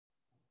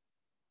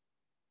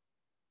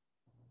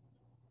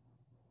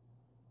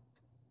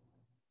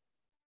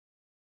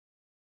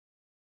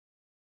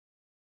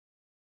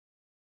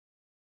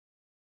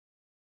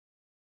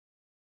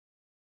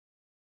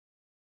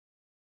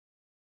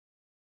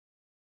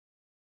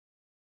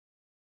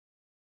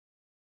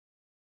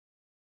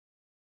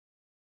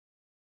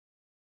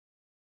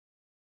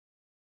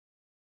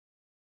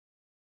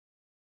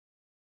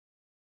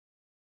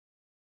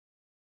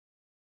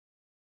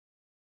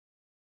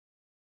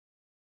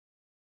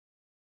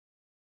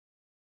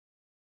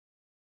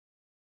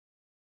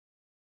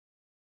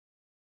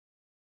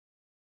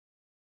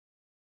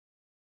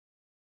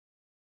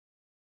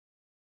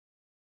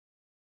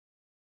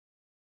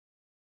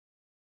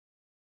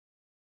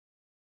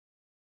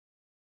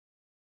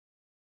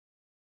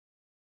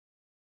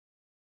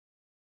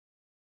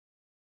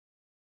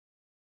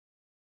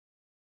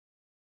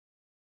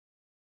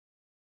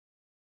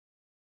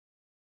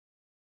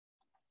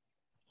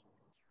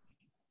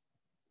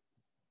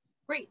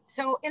Great.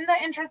 So in the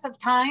interest of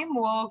time,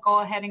 we'll go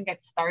ahead and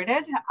get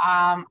started.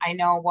 I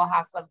know we'll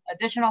have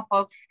additional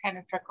folks kind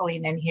of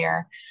trickling in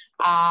here.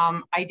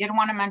 I did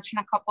want to mention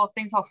a couple of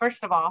things. Well,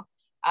 first of all,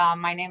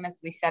 my name is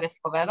Lisette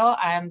Escobedo.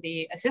 I am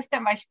the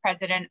Assistant Vice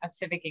President of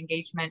Civic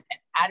Engagement and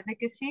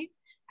Advocacy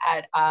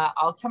at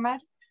AltaMed.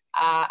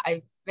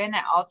 I've been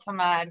at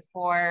AltaMed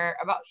for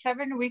about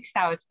 7 weeks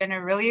now. It's been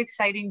a really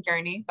exciting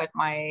journey, but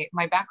my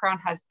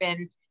background has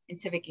been in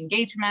civic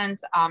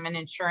engagement and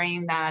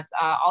ensuring that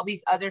all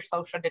these other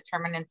social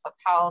determinants of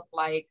health,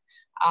 like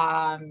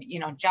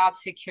job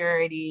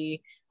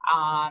security,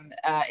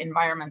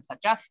 environmental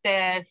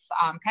justice,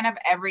 kind of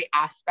every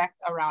aspect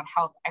around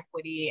health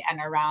equity and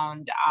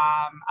around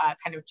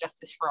kind of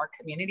justice for our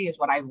community is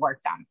what I've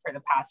worked on for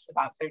the past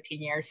about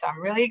 13 years. So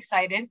I'm really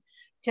excited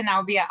to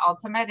now be at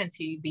AltaMed and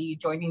to be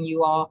joining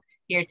you all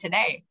here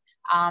today.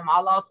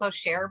 I'll also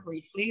share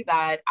briefly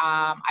that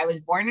I was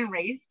born and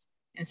raised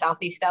in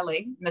Southeast LA,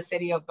 in the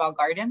city of Bell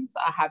Gardens.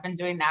 I have been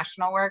doing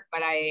national work,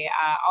 but I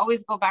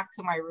always go back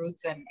to my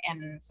roots.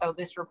 And so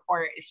this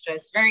report is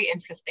just very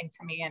interesting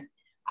to me, and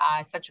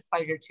such a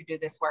pleasure to do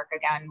this work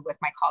again with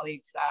my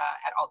colleagues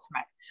at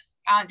AltaMed.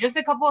 Just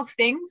a couple of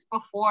things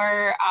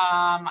before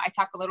I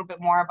talk a little bit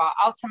more about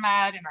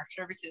AltaMed and our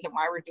services and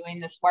why we're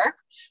doing this work.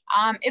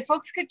 If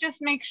folks could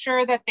just make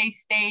sure that they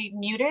stay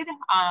muted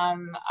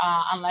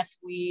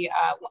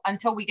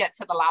until we get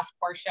to the last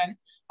portion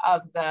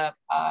of the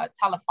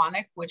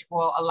telephonic, which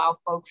will allow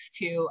folks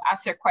to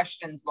ask their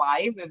questions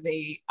live if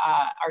they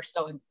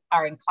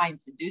are inclined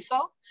to do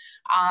so.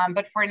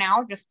 But for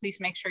now, just please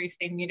make sure you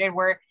stay muted.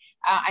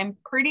 I'm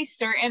pretty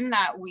certain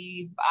that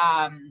we've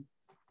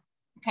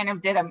kind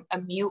of did a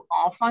mute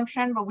all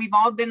function, but we've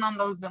all been on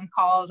those Zoom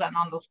calls and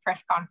on those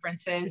press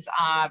conferences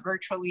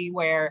virtually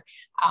where,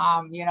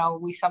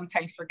 we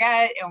sometimes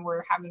forget and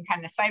we're having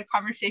kind of side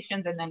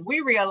conversations, and then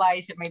we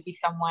realize it may be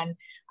someone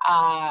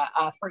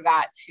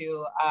forgot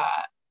to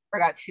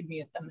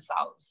mute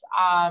themselves.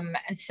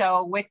 And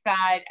so with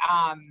that,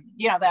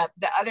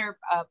 the other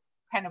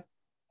kind of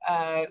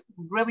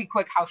really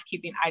quick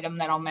housekeeping item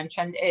that I'll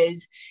mention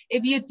is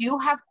if you do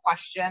have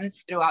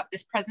questions throughout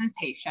this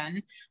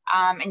presentation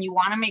and you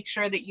want to make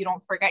sure that you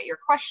don't forget your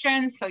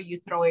questions, so you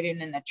throw it in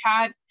the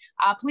chat,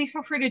 please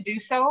feel free to do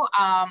so.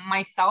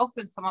 Myself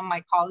and some of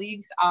my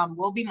colleagues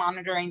will be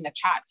monitoring the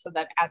chat so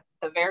that at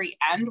the very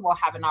end, we'll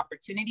have an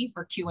opportunity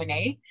for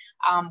Q&A.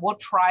 We'll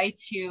try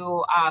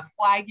to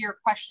flag your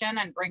question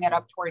and bring it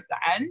up towards the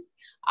end.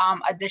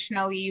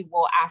 Additionally,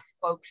 we'll ask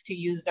folks to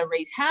use the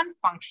raise hand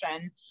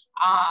function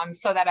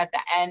so that at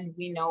the end,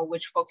 we know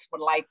which folks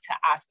would like to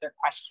ask their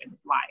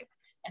questions live.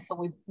 And so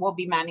we will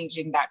be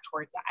managing that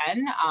towards the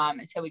end.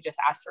 And so we just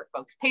ask for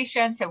folks'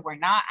 patience. If we're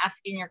not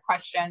asking your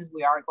questions,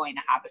 we are going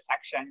to have a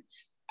section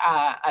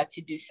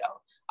to do so.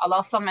 I'll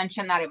also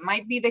mention that it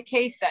might be the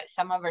case that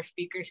some of our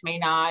speakers may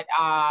not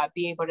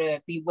be able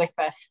to be with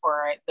us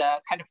for the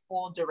kind of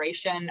full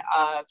duration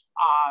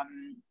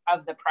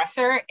of the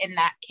presser. In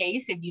that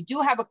case, if you do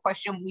have a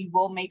question, we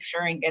will make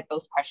sure and get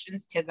those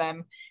questions to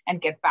them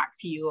and get back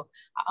to you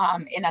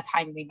in a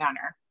timely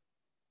manner.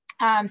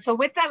 So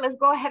with that, let's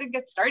go ahead and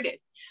get started.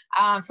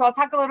 So I'll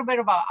talk a little bit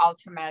about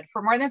AltaMed.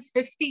 For more than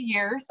 50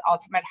 years,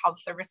 AltaMed Health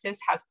Services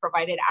has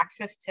provided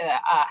access to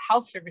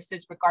health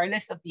services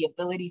regardless of the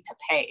ability to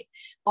pay,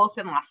 both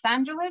in Los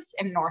Angeles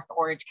and North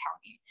Orange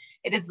County.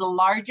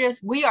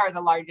 We are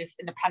the largest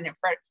independent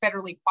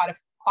federally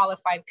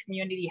qualified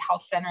community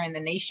health center in the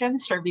nation,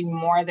 serving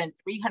more than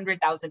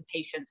 300,000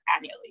 patients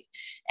annually.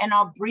 And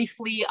I'll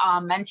briefly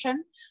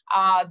mention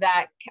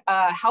that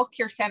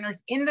healthcare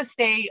centers in the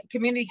state,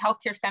 community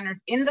healthcare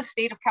centers in the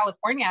state of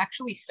California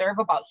actually serve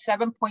about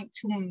 7.2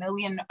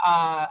 million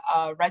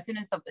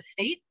residents of the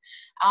state.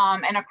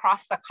 And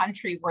across the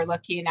country, we're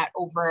looking at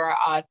over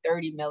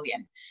 30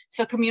 million.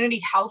 So community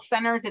health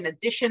centers, in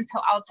addition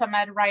to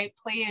AltaMed, right,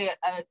 play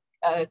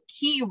a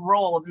key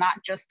role,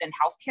 not just in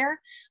healthcare,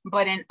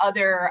 but in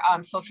other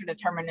social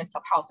determinants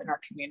of health in our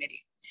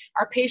community.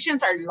 Our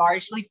patients are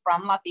largely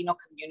from Latino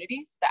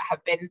communities that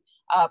have been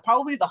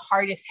probably the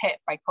hardest hit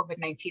by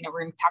COVID-19, and we're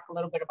going to talk a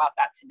little bit about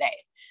that today.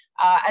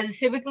 As a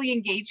civically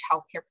engaged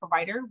healthcare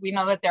provider, we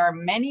know that there are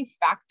many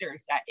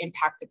factors that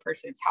impact a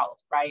person's health,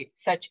 right?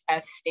 Such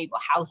as stable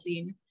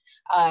housing,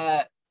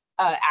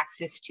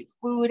 access to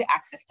food,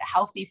 access to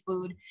healthy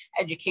food,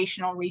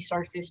 educational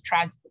resources,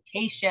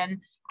 transportation,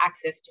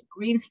 access to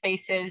green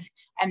spaces,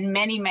 and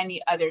many,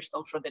 many other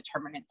social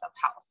determinants of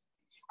health.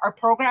 Our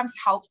programs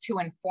help to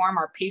inform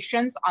our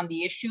patients on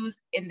the issues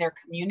in their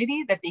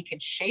community that they can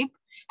shape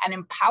and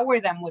empower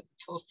them with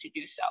the tools to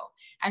do so.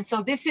 And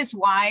so this is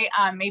why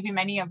maybe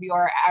many of you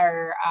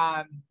are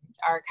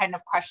kind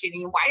of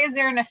questioning, why is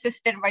there an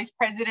assistant vice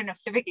president of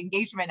civic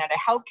engagement at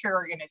a healthcare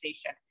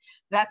organization?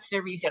 That's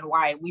the reason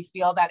why. We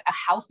feel that a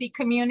healthy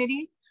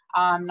community,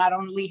 not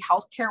only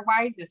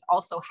healthcare-wise, is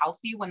also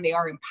healthy when they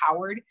are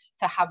empowered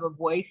to have a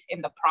voice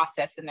in the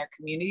process in their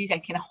communities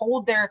and can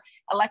hold their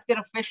elected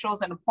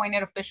officials and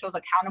appointed officials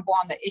accountable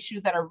on the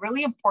issues that are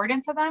really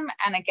important to them,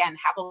 and again,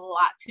 have a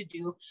lot to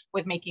do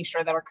with making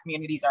sure that our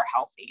communities are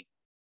healthy.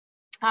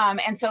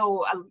 And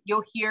so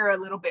you'll hear a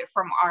little bit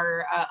from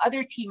our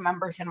other team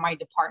members in my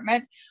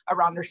department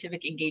around our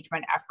civic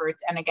engagement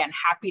efforts. And again,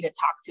 happy to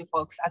talk to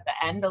folks at the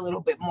end a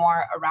little bit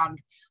more around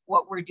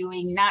what we're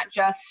doing, not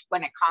just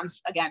when it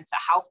comes, again, to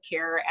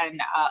healthcare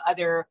and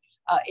other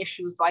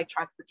issues like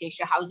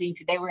transportation, housing.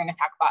 Today, we're going to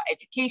talk about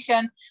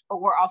education,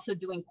 but we're also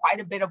doing quite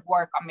a bit of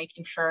work on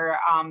making sure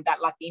that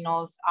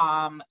Latinos,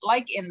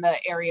 like in the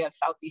area of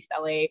Southeast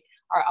LA,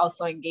 are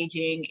also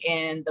engaging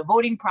in the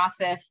voting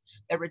process,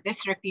 the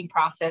redistricting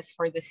process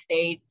for the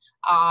state,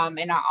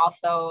 and are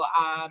also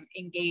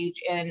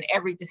engaged in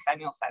every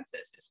decennial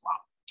census as well.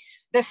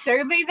 The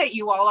survey that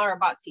you all are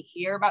about to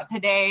hear about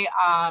today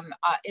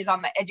is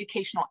on the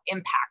educational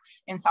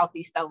impacts in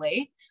Southeast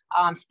LA,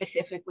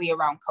 specifically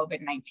around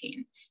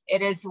COVID-19.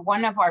 It is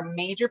one of our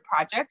major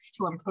projects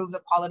to improve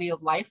the quality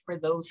of life for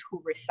those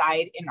who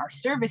reside in our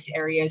service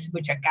areas,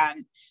 which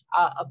again,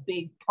 a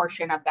big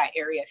portion of that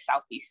area is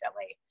Southeast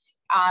LA.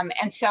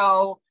 And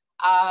so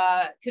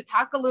to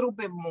talk a little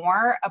bit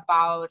more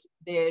about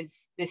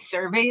this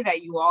survey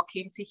that you all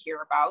came to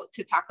hear about,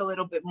 to talk a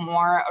little bit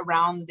more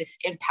around this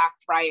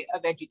impact, right,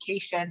 of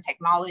education,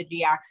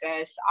 technology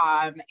access,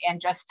 and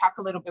just talk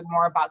a little bit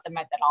more about the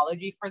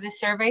methodology for this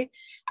survey,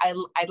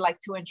 I'd like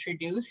to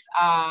introduce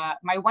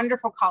my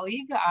wonderful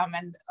colleague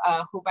and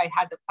who I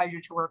had the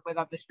pleasure to work with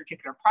on this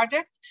particular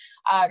project,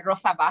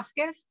 Rosa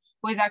Vasquez,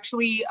 who is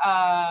actually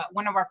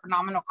one of our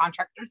phenomenal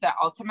contractors at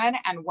AltaMed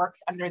and works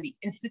under the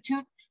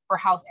Institute for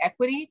Health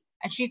Equity.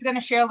 And she's going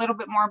to share a little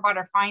bit more about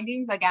her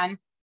findings. Again,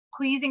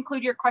 please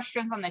include your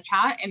questions on the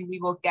chat and we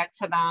will get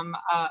to them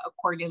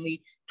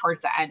accordingly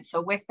towards the end.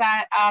 So with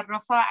that,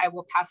 Rosa, I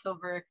will pass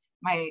over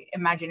my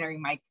imaginary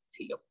mic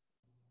to you.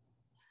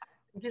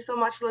 Thank you so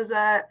much,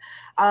 Lizette.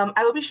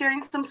 I will be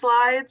sharing some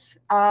slides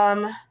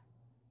to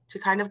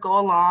kind of go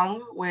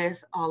along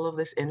with all of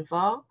this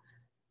info.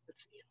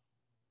 Let's see.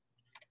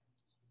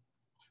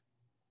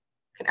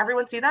 Can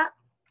everyone see that?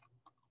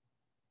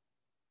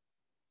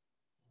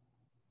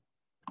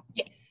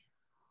 Yes.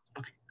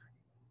 Okay.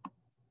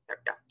 There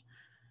we go.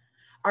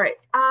 All right.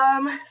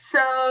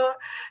 So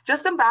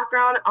just some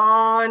background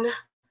on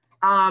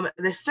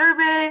this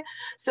survey.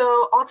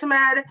 So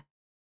AltaMed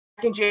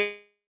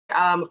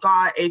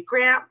got a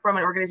grant from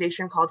an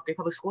organization called Great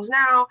Public Schools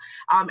Now,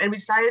 and we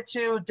decided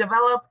to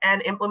develop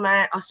and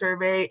implement a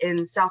survey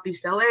in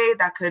Southeast LA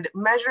that could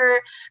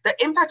measure the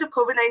impact of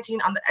COVID-19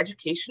 on the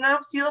education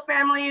of SELA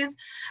families.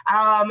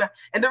 And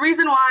the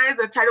reason why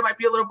the title might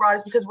be a little broad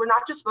is because we're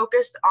not just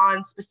focused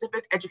on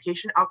specific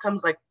education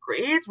outcomes like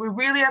grades, we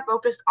really are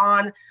focused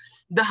on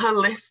the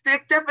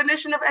holistic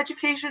definition of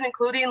education,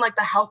 including like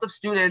the health of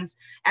students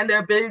and their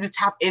ability to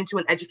tap into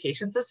an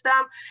education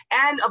system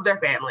and of their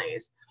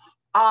families.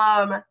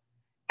 And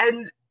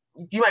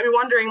you might be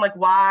wondering, like,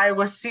 why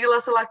was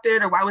SELA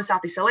selected or why was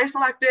Southeast LA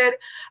selected?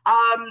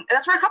 And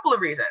that's for a couple of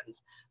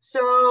reasons.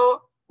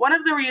 So one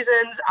of the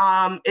reasons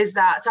is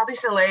that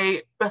Southeast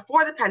LA,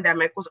 before the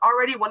pandemic, was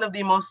already one of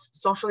the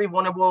most socially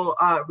vulnerable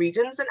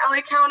regions in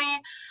LA County.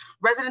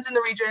 Residents in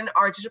the region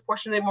are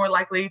disproportionately more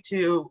likely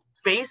to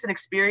face and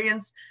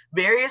experience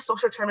various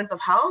social determinants of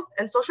health,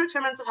 and social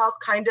determinants of health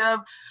kind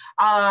of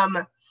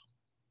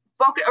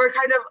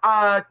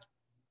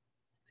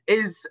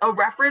is a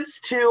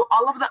reference to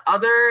all of the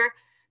other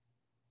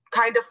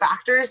kind of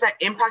factors that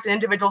impact an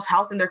individual's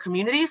health in their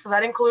community. So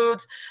that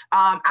includes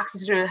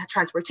access to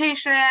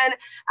transportation,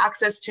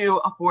 access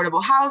to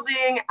affordable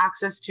housing,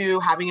 access to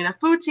having enough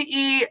food to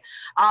eat.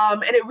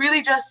 And it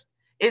really just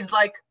is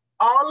like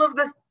all of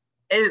the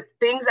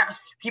things that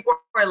people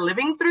are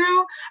living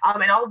through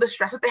and all of the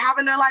stress that they have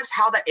in their lives,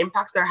 how that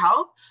impacts their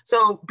health.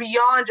 So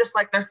beyond just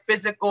like their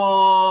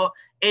physical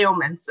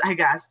ailments, I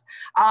guess.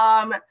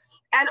 And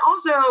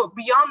also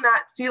beyond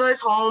that, SELA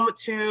is home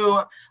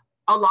to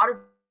a lot of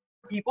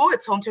people.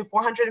 It's home to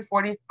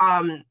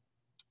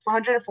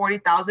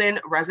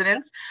 440,000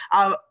 residents,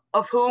 of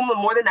whom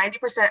more than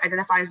 90%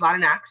 identify as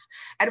Latinx,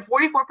 and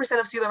 44%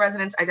 of SELA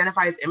residents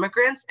identify as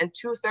immigrants, and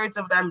 2/3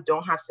 of them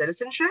don't have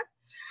citizenship.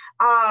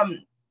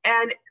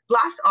 And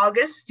last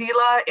August,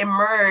 SELA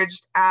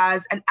emerged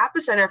as an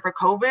epicenter for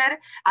COVID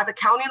at the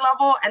county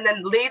level, and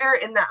then later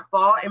in that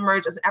fall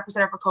emerged as an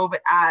epicenter for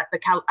COVID at the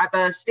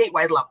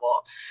statewide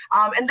level.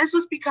 And this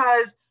was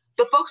because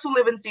the folks who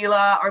live in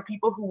SELA are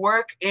people who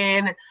work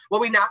in what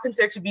we now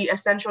consider to be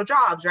essential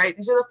jobs, right?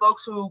 These are the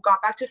folks who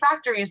got back to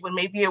factories when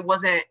maybe it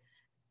wasn't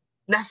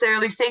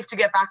necessarily safe to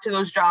get back to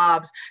those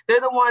jobs. They're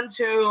the ones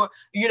who,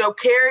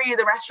 carry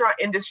the restaurant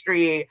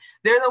industry.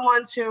 They're the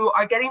ones who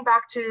are getting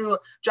back to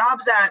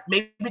jobs that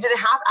maybe didn't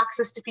have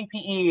access to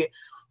PPE.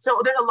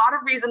 So there's a lot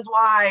of reasons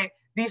why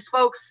these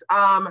folks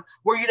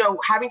were,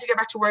 having to get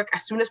back to work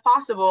as soon as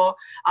possible.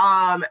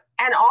 And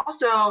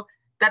also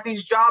that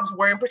these jobs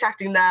weren't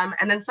protecting them.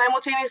 And then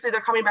simultaneously,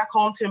 they're coming back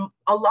home to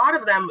a lot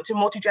of them to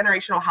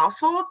multi-generational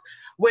households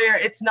where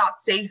it's not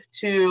safe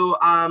to,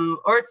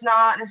 or it's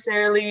not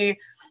necessarily,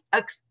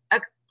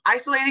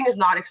 isolating is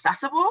not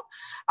accessible.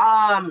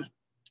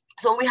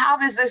 So what we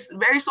have is this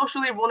very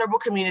socially vulnerable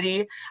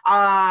community,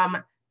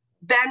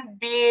 then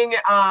being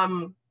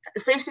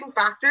facing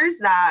factors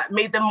that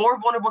made them more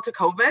vulnerable to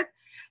COVID,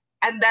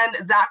 and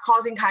then that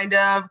causing kind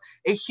of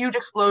a huge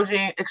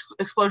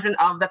explosion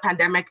of the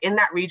pandemic in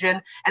that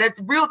region, and a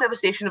real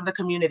devastation of the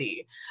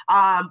community.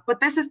 But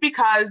this is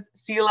because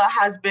SELA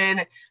has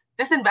been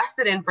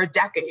disinvested in for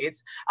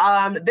decades.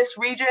 This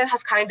region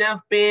has kind of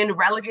been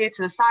relegated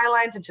to the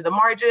sidelines and to the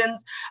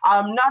margins,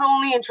 not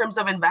only in terms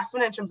of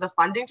investment, in terms of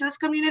funding to this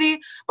community,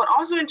 but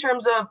also in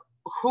terms of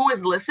who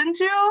is listened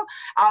to,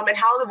 and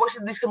how the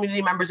voices of these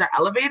community members are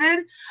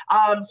elevated.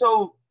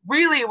 So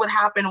really what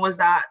happened was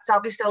that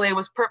Southeast LA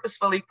was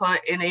purposefully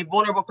put in a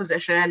vulnerable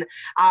position.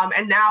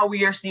 And now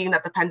we are seeing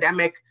that the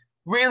pandemic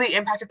really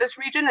impacted this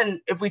region.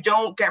 And if we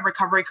don't get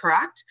recovery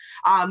correct,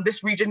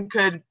 this region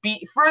could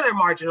be further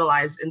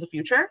marginalized in the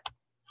future.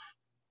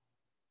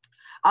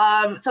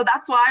 So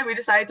that's why we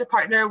decided to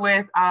partner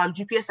with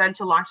GPSN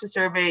to launch the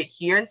survey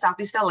here in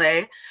Southeast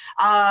LA.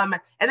 And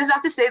it's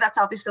not to say that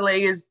Southeast LA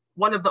is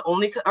one of the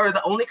only, or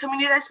the only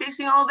community that's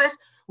facing all of this.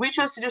 We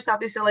chose to do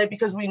Southeast LA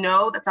because we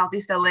know that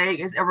Southeast LA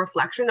is a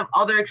reflection of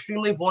other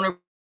extremely vulnerable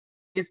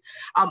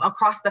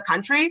across the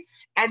country.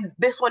 And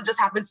this one just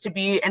happens to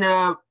be in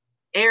a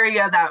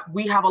area that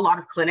we have a lot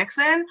of clinics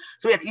in,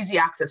 so we have easy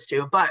access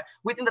to. But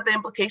we think that the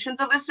implications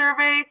of this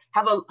survey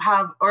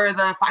or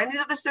the findings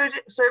of the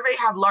survey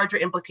have larger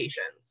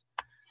implications.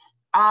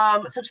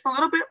 So just a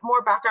little bit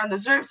more background on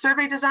the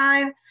survey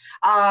design.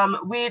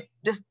 We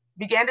just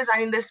began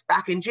designing this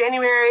back in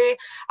January,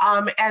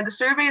 and the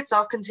survey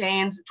itself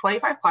contains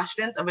 25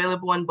 questions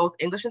available in both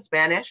English and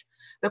Spanish.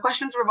 The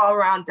questions revolve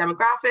around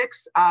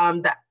demographics,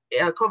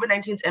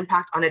 COVID-19's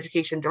impact on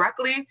education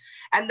directly,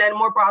 and then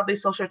more broadly,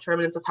 social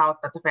determinants of health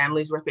that the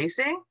families were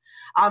facing.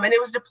 And it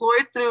was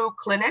deployed through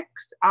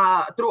clinics,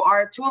 through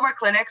two of our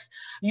clinics,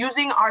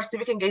 using our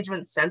civic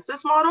engagement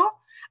census model.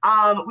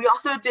 We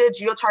also did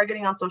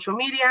geo-targeting on social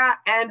media,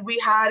 and we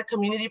had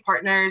community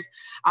partners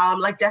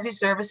like DESI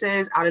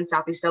Services out in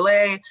Southeast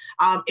LA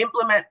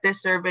implement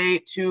this survey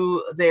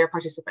to their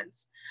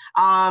participants.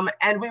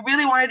 And we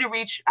really wanted to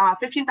reach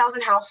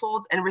 15,000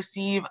 households and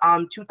receive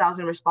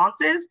 2,000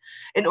 responses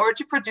in order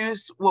to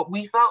produce what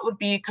we felt would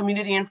be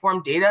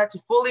community-informed data to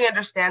fully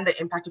understand the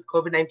impact of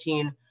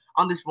COVID-19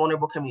 on this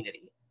vulnerable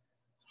community.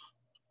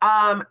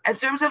 In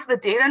terms of the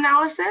data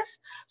analysis,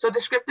 so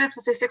descriptive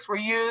statistics were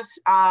used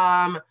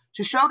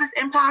to show this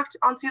impact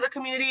on SELA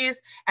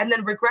communities, and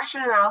then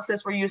regression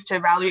analysis were used to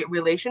evaluate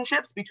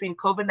relationships between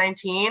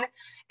COVID-19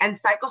 and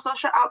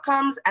psychosocial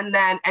outcomes, and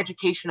then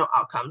educational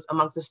outcomes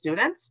amongst the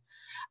students.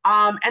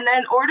 And then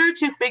in order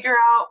to figure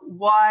out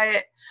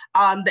what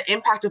the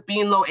impact of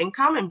being low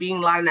income and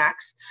being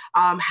Latinx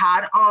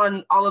had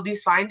on all of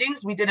these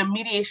findings, we did a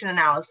mediation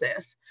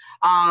analysis,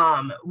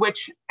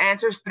 which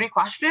answers 3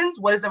 questions.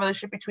 What is the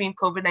relationship between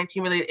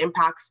COVID-19 related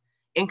impacts,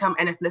 income,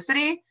 and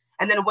ethnicity?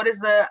 And then what is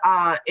the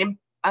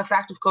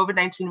effect of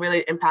COVID-19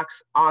 related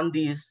impacts on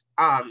these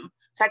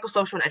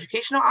psychosocial and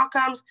educational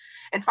outcomes?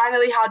 And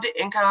finally, how did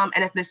income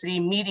and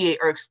ethnicity mediate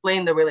or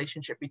explain the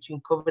relationship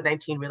between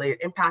COVID-19 related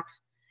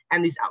impacts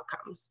and these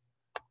outcomes?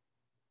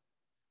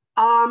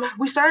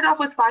 We started off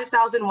with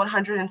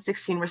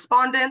 5,116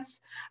 respondents.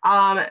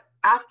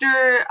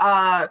 After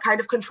kind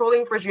of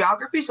controlling for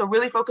geography, so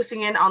really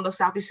focusing in on the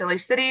Southeast LA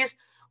cities,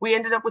 we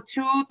ended up with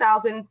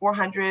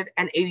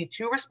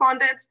 2,482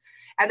 respondents.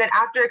 And then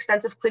after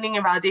extensive cleaning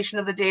and validation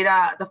of the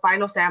data, the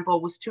final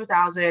sample was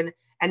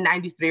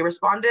 2,093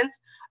 respondents,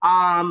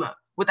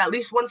 with at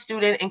least 1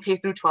 student in K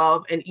through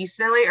 12 in East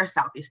LA or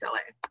Southeast LA.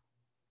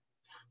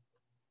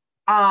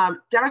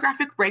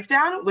 Demographic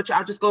breakdown, which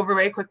I'll just go over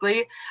very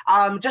quickly,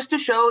 just to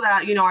show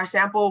that, you know, our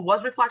sample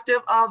was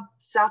reflective of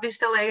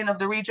Southeast LA and of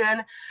the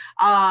region.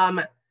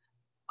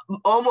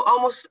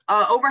 Almost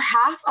over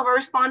half of our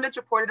respondents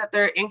reported that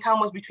their income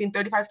was between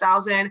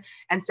 $35,000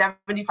 and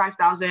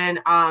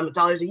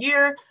 $75,000 a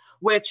year,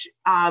 which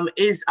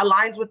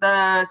aligns with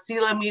the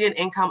SELA median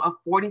income of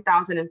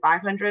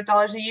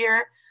 $40,500 a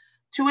year.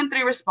 2 in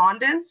 3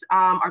 respondents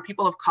are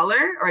people of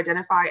color or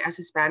identify as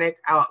Hispanic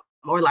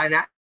or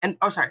Latinx. And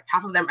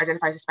half of them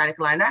identify as Hispanic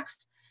and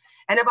Latinx.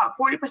 And about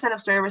 40%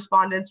 of survey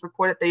respondents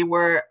reported they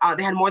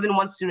had more than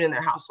 1 student in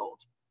their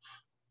household.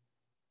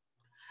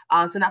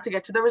 So now to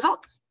get to the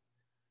results.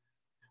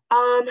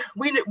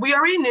 We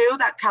already knew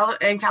that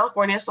in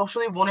California,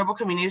 socially vulnerable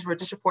communities were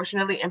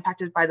disproportionately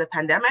impacted by the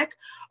pandemic.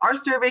 Our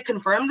survey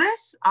confirmed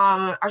this.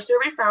 Our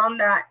survey found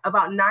that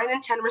about 9 in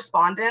 10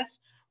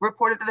 respondents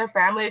reported that their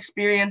family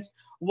experienced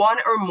 1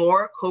 or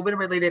more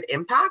COVID-related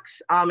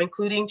impacts,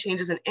 including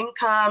changes in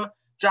income,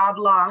 job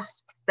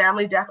loss,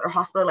 family death, or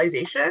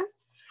hospitalization.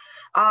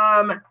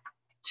 2/3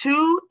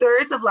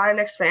 of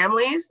Latinx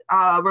families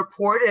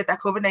reported that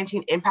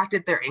COVID-19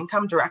 impacted their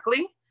income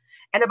directly,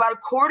 and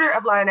about 1/4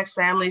 of Latinx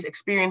families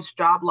experienced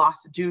job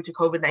loss due to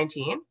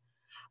COVID-19.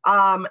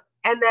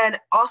 And then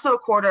also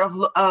 1/4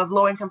 of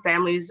low-income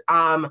families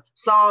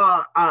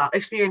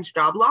experienced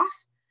job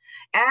loss.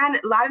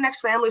 And Latinx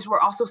families were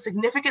also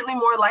significantly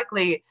more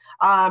likely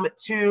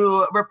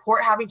to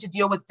report having to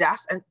deal with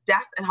death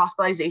and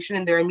hospitalization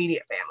in their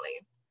immediate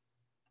family.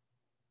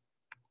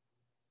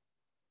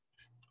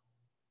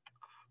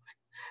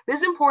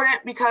 This is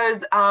important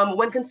because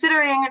when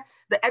considering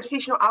the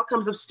educational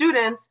outcomes of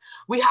students,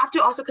 we have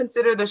to also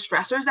consider the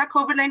stressors that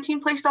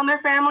COVID-19 placed on their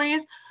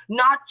families,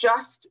 not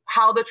just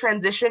how the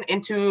transition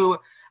into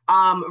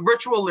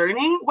virtual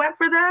learning went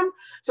for them.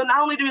 So not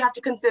only do we have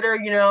to consider,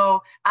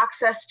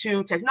 access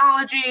to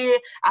technology,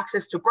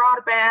 access to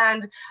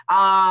broadband,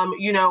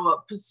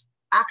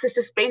 access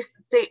to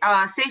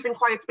safe and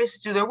quiet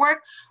spaces to do their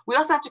work, we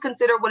also have to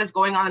consider what is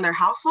going on in their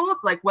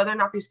households, like whether or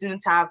not these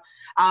students have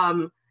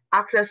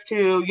access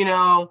to,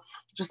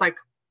 just like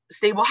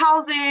stable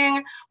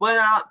housing, whether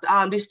or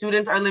not these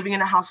students are living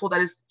in a household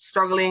that is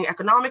struggling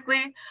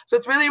economically. So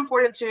it's really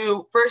important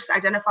to first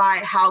identify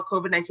how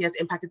COVID-19 has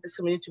impacted this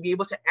community to be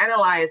able to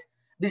analyze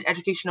these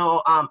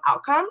educational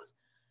outcomes.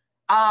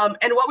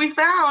 And what we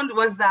found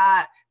was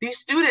that these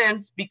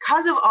students,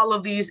 because of all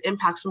of these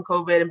impacts from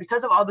COVID and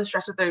because of all the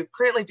stress that they're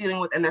currently dealing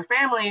with in their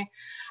family,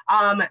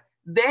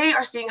 they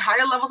are seeing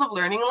higher levels of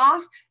learning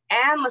loss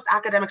and less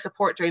academic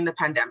support during the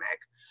pandemic.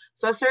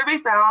 So a survey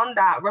found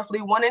that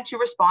roughly 1 in 2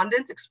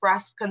 respondents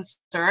expressed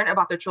concern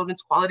about their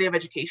children's quality of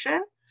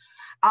education.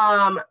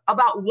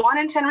 About 1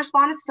 in 10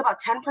 respondents, it's about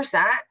 10%,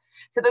 said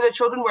that their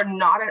children were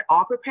not at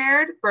all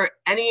prepared for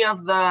any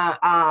of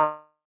the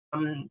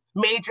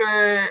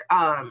major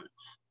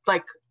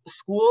like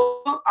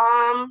school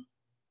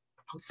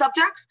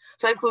subjects.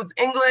 So it includes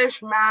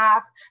English,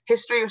 math,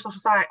 history or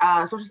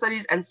social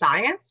studies, and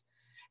science.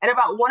 And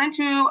about 1 in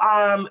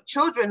 2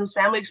 children whose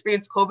family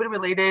experienced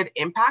COVID-related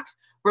impacts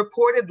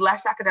reported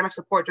less academic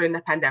support during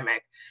the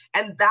pandemic.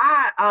 And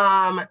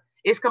that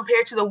is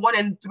compared to the 1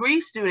 in 3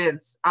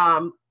 students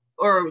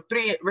or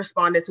 3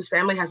 respondents whose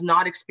family has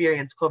not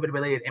experienced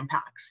COVID-related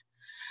impacts.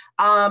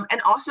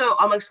 And also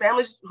amongst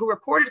families who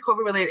reported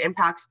COVID-related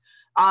impacts,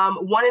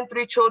 1 in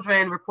 3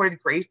 children reported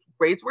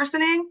grades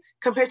worsening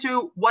compared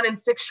to 1 in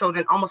 6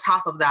 children, almost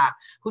half of that,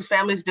 whose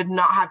families did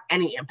not have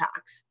any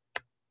impacts.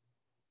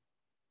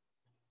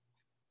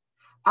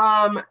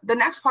 The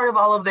next part of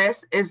all of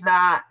this is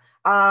that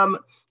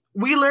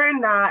we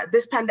learned that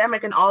this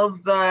pandemic and all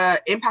of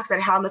the impacts that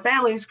it had on the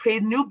families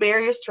created new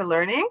barriers to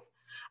learning,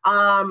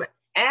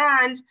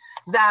 and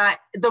that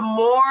the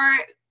more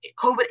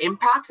COVID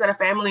impacts that a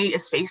family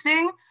is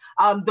facing,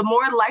 the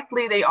more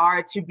likely they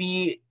are to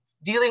be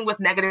dealing with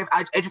negative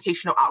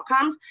educational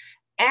outcomes.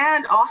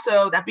 And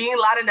also that being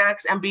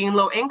Latinx and being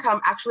low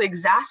income actually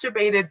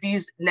exacerbated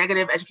these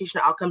negative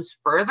educational outcomes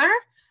further.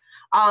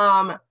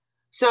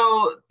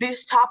 So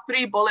these top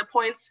 3 bullet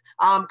points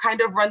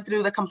kind of run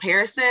through the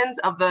comparisons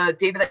of the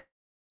data that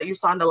you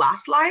saw on the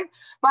last slide,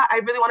 but I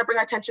really want to bring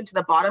our attention to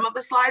the bottom of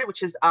the slide,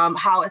 which is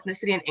how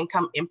ethnicity and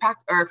income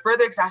impact or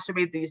further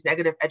exacerbate these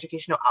negative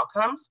educational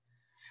outcomes.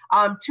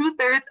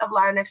 2/3 of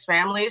Latinx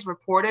families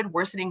reported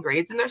worsening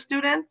grades in their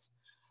students.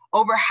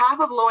 Over half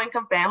of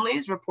low-income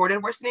families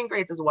reported worsening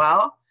grades as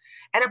well.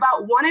 And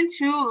about 1 in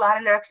 2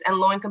 Latinx and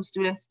low-income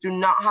students do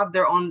not have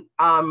their own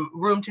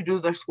room to do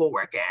their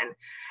schoolwork in.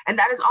 And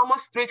that is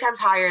almost 3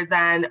 times higher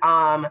than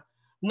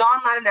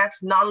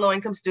non-Latinx,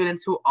 non-low-income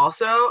students who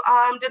also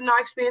did not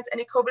experience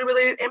any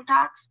COVID-related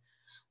impacts.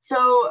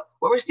 So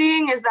what we're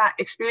seeing is that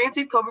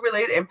experiencing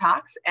COVID-related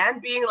impacts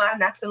and being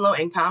Latinx and low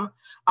income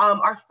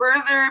are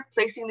further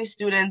placing these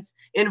students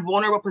in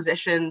vulnerable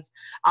positions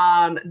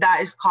that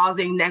is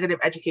causing negative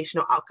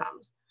educational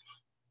outcomes.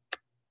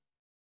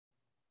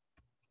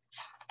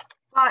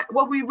 But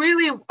what we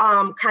really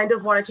kind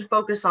of wanted to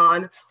focus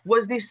on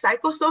was these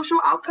psychosocial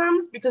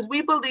outcomes, because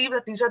we believe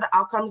that these are the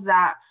outcomes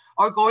that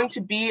are going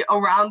to be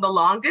around the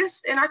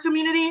longest in our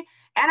community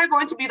and are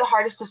going to be the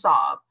hardest to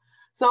solve.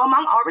 So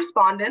among our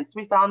respondents,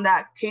 we found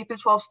that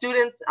K-12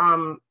 students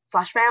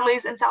 /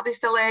 families in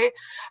Southeast LA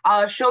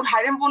showed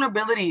heightened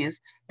vulnerabilities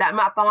that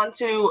map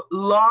onto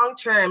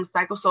long-term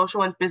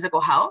psychosocial and physical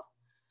health.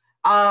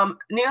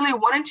 Nearly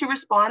 1 in 2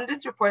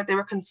 respondents reported they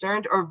were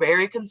concerned or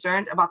very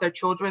concerned about their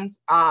children's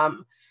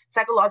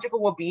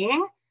psychological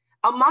well-being.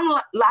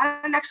 Among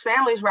Latinx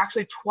families, were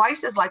actually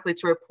twice as likely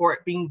to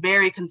report being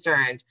very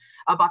concerned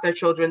about their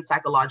children's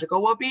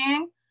psychological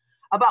well-being.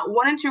 About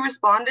 1 in 2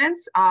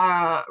 respondents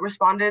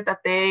responded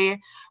that they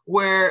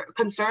were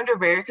concerned or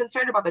very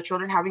concerned about their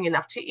children having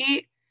enough to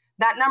eat.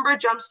 That number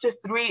jumps to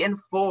 3 in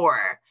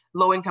 4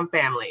 low-income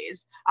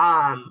families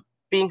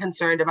being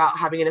concerned about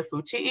having enough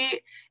food to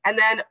eat. And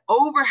then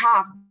over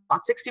half,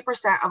 about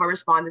 60% of our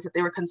respondents, that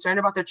they were concerned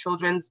about their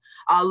children's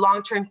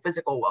long-term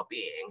physical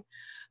well-being.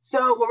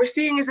 So what we're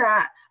seeing is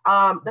that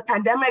the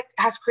pandemic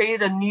has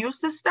created a new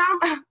system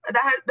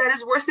that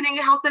is worsening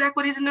health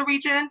inequities in the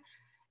region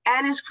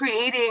and is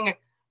creating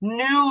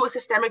new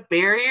systemic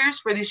barriers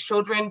for these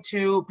children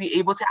to be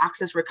able to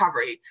access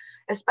recovery,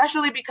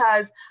 especially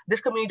because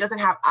this community doesn't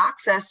have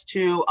access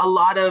to a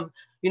lot of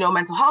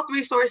mental health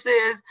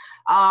resources,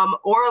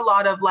 or a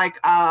lot of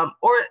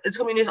or this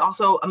community is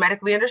also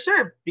medically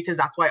underserved, because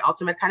that's why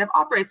AltaMed kind of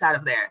operates out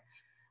of there.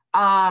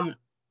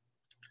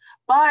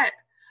 But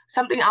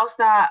something else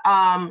that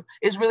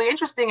is really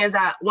interesting is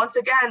that, once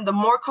again, the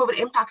more COVID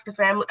impacts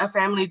a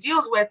family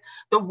deals with,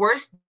 the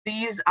worse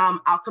these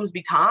outcomes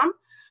become.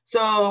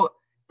 So,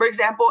 for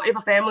example, if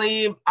a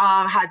family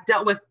had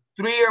dealt with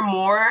 3 or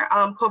more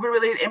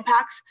COVID-related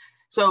impacts.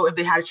 So if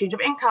they had a change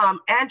of income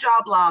and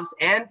job loss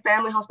and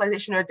family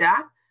hospitalization or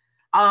death,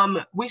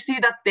 we see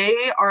that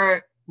they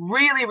are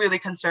really, really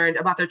concerned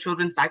about their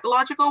children's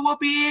psychological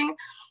well-being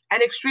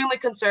and extremely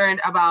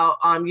concerned about,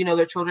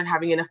 their children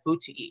having enough food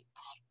to eat.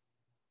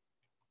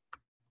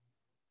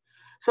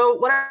 So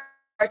what are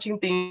overarching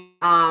themes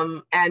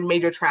and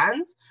major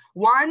trends?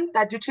 One,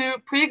 that due to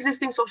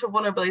pre-existing social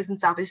vulnerabilities in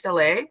Southeast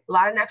LA,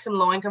 Latinx and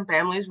low-income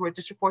families were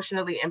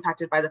disproportionately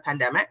impacted by the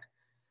pandemic.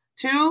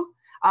 Two,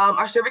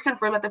 our survey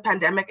confirmed that the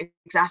pandemic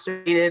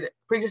exacerbated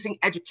pre-existing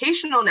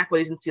educational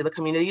inequities in SELA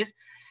communities,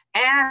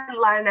 and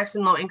Latinx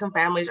and low-income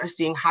families are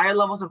seeing higher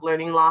levels of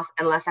learning loss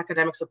and less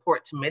academic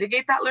support to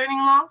mitigate that learning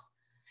loss.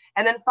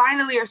 And then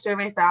finally, our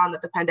survey found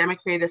that the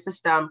pandemic created a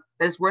system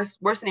that is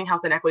worsening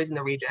health inequities in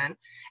the region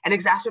and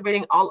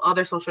exacerbating all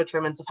other social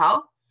determinants of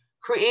health,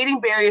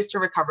 creating barriers to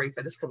recovery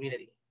for this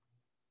community.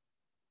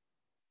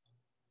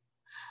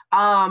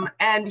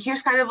 And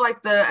here's kind of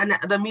like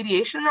the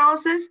mediation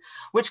analysis,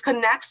 which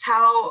connects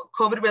how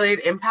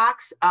COVID-related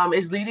impacts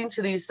is leading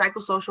to these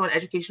psychosocial and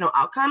educational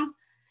outcomes.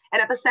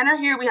 And at the center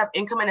here, we have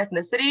income and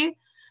ethnicity,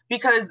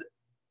 because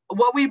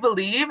what we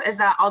believe is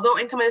that although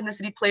income and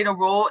ethnicity played a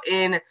role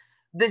in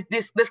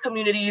this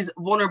community's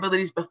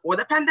vulnerabilities before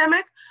the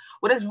pandemic,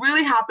 what has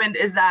really happened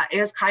is that it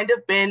has kind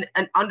of been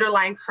an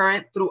underlying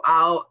current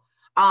throughout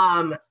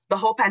the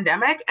whole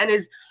pandemic and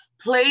is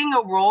playing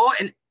a role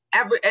in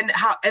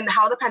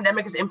how the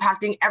pandemic is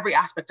impacting every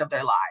aspect of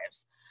their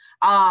lives.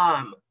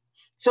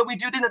 So we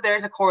do think that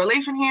there's a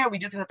correlation here. We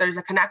do think that there's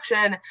a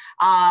connection.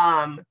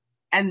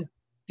 And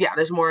yeah,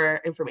 there's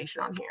more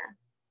information on here.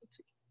 Let's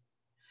see.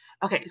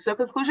 Okay, so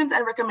conclusions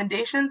and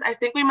recommendations. I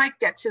think we might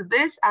get to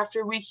this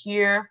after we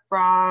hear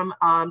from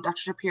Dr.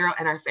 Shapiro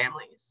and our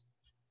families.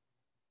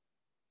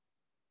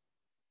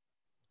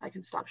 I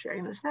can stop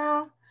sharing this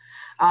now.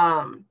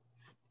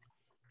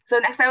 So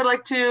next I would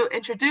like to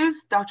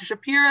introduce Dr.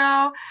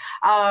 Shapiro,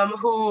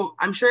 who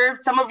I'm sure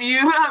some of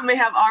you may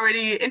have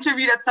already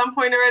interviewed at some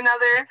point or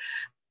another.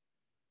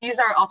 He's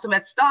our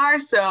AltaMed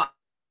star, so I'll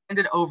hand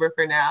it over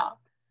for now.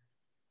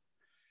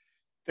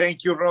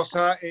 Thank you,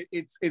 Rosa.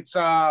 It's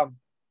a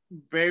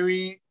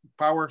very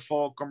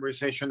powerful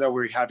conversation that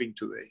we're having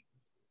today.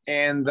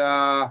 And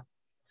a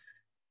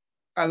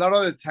lot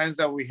of the times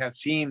that we have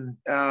seen,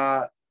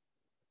 that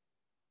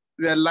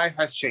life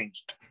has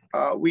changed.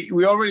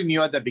 We already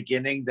knew at the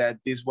beginning that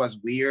this was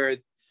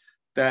weird,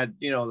 that,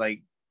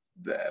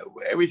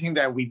 everything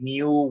that we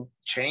knew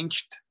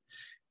changed.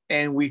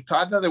 And we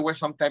thought that there was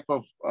some type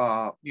of,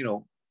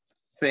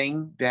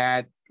 thing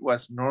that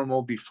was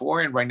normal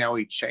before, and right now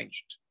it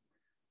changed.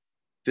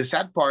 The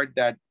sad part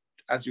that,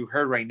 as you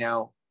heard right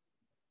now,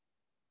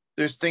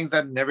 there's things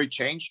that never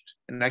changed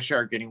and actually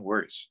are getting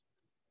worse.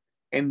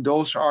 And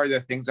those are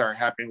the things that are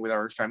happening with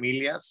our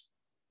familias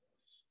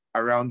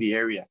around the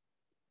area.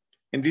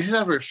 And this is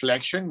a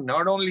reflection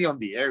not only on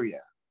the area,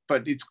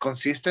 but it's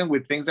consistent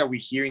with things that we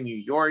hear in New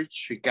York,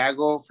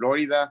 Chicago,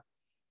 Florida,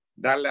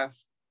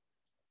 Dallas.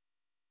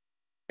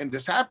 And the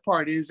sad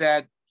part is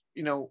that,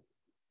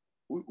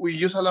 we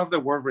use a lot of the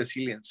word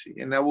resiliency,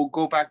 and I will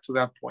go back to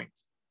that point.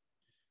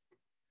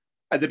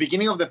 At the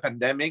beginning of the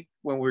pandemic,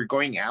 when we were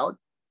going out,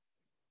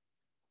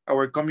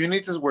 our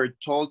communities were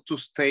told to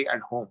stay at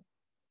home,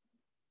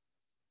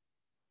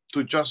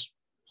 to just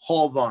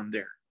hold on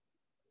there.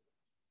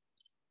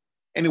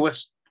 And it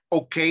was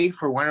okay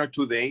for 1 or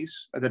 2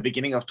 days at the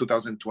beginning of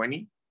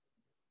 2020.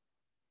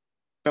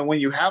 But when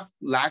you have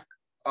lack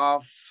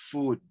of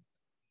food,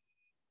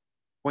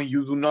 when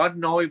you do not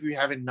know if you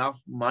have enough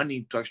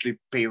money to actually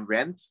pay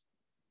rent,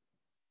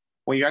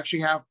 when you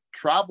actually have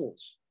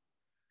troubles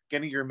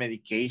getting your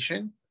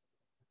medication,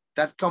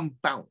 that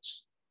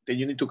compounds. Then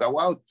you need to go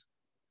out.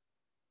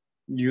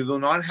 You do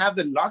not have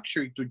the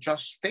luxury to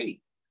just stay.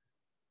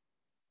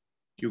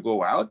 You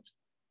go out,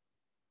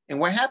 and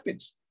what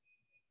happens?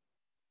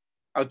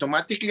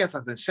 Automatically, as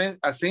an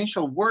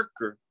essential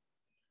worker,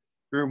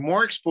 you're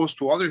more exposed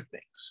to other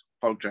things,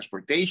 public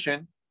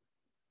transportation,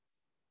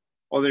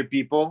 other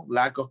people,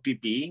 lack of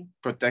PPE,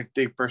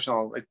 protective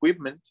personal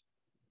equipment.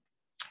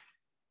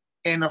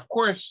 And of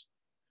course,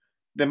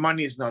 the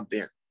money is not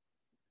there.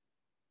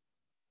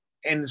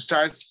 And it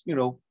starts,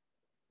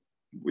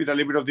 with a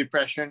little bit of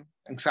depression,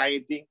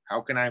 anxiety.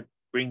 How can I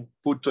bring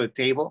food to the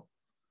table?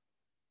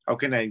 How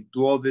can I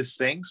do all these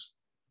things?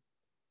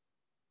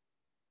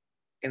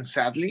 And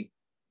sadly,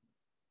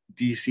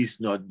 this is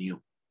not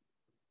new.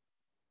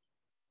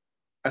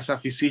 As a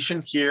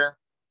physician here,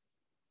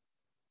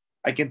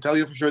 I can tell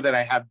you for sure that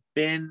I have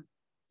been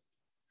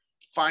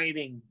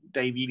fighting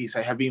diabetes.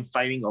 I have been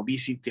fighting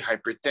obesity,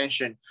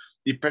 hypertension,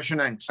 depression,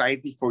 and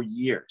anxiety for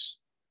years.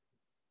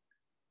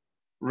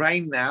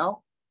 Right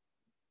now,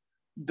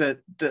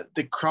 the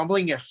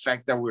crumbling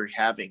effect that we're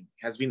having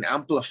has been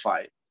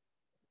amplified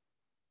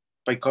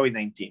by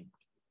COVID-19.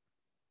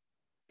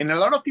 And a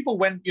lot of people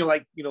went,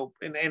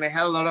 and I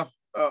had a lot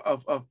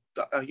of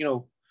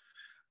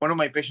one of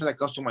my patients that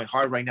comes to my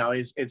heart right now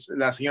it's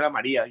La Señora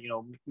Maria, you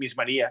know, Miss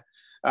Maria.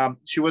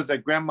 She was the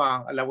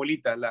grandma, la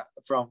abuelita,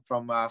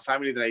 from a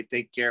family that I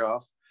take care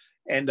of.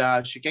 And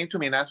she came to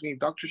me and asked me,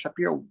 Dr.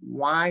 Shapiro,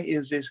 why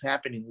is this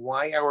happening?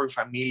 Why our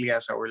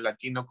familias, our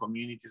Latino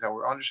communities,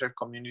 our underserved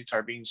communities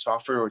are being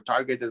suffered or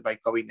targeted by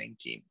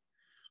COVID-19?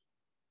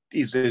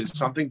 Is there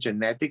something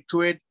genetic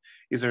to it?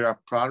 Is there a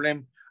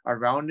problem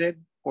around it?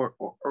 Or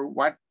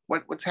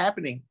what's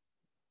happening?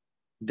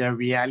 The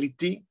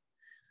reality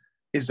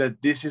is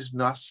that this is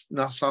not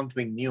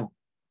something new.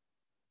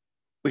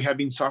 We have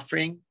been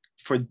suffering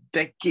for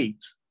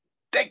decades,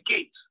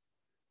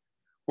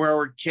 where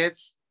our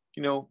kids,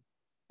 you know,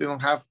 they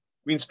don't have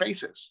green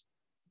spaces.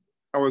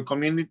 Our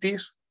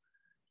communities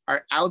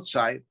are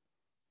outside,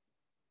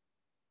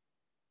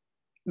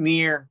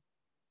 near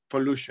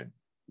pollution,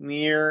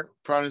 near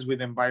problems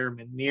with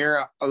environment,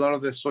 near a lot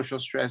of the social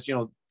stress. You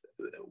know,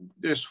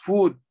 there's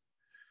food,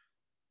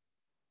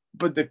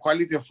 but the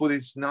quality of food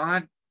is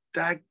not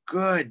that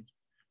good.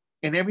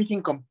 And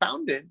everything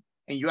compounded,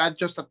 and you add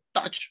just a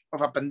touch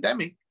of a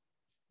pandemic,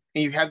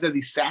 and you have the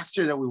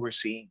disaster that we were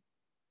seeing.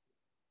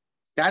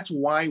 That's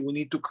why we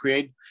need to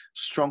create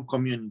strong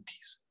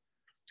communities.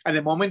 At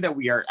the moment that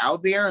we are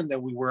out there and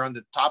that we were on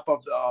the top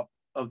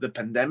of the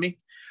pandemic,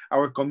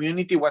 our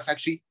community was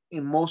actually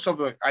in most of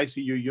the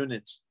ICU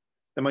units.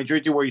 The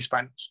majority were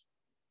Hispanos.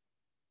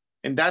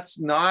 And that's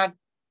not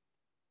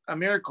a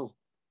miracle.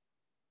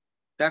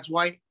 That's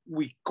why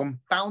we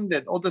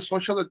compounded all the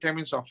social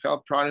determinants of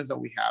health problems that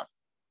we have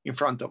in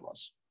front of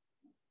us.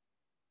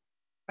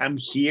 I'm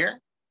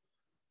here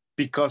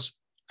because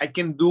I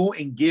can do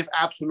and give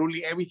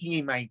absolutely everything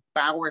in my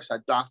power as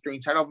a doctor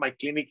inside of my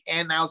clinic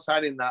and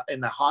outside in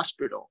the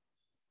hospital.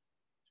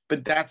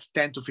 But that's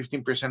 10 to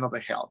 15% of the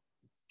health.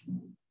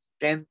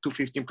 10 to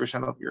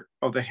 15%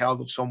 of the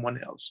health of someone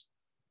else.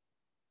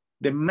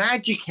 The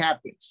magic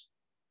happens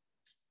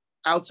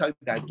outside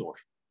that door.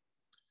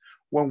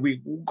 When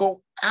we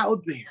go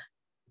out there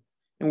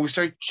and we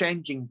start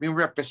changing, being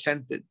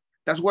represented,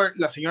 that's where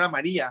La Señora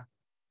Maria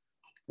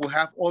will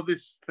have all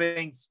these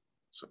things.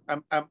 So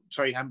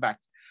I'm back.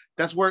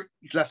 That's where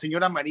La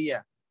Señora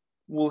Maria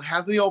will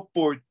have the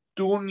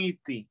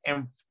opportunity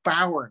and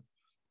power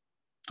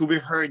to be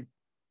heard.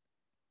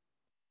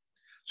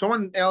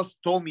 Someone else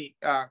told me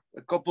a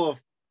couple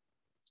of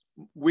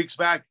weeks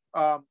back,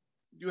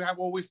 you have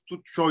always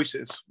two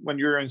choices when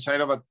you're inside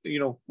of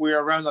we're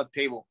around a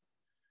table.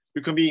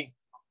 You can be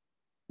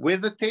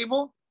with the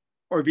table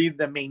or be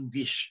the main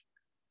dish.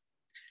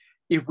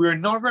 If we're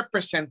not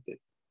represented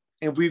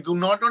and we do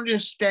not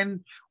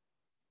understand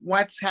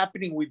what's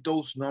happening with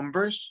those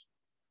numbers,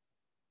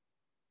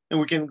 and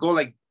we can go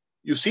like,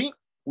 you see,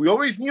 we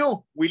always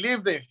knew, we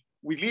live there,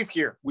 we live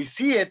here, we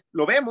see it,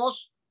 lo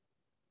vemos,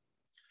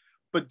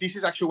 but this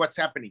is actually what's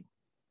happening.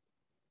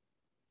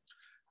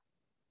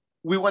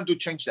 We want to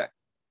change that.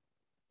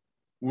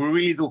 We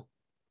really do.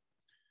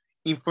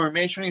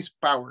 Information is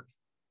power.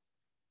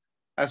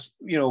 As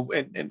you know,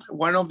 and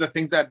one of the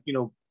things that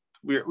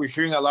we're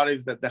hearing a lot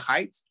is that the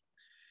Heights,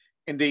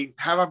 and they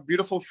have a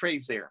beautiful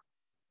phrase there.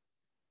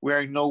 We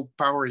are no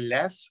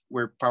powerless,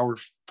 we're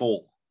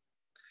powerful.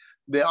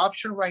 The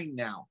option right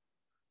now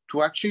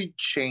to actually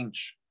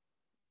change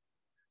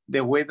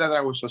the way that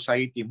our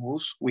society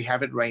moves, we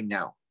have it right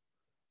now.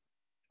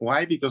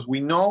 Why? Because we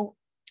know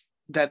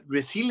that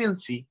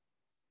resiliency,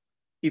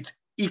 it's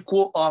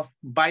equal of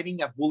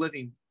biting a bullet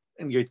in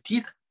your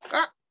teeth.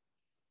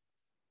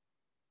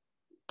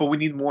 But we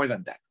need more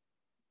than that.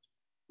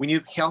 We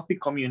need healthy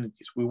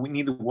communities. We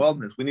need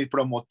wellness. We need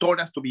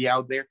promotoras to be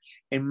out there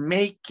and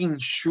making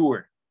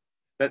sure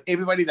that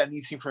everybody that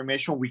needs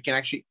information, we can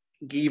actually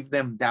give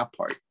them that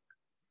part.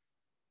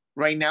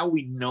 Right now,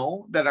 we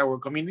know that our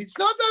community, it's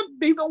not that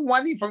they don't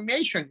want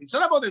information. It's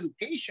not about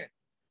education.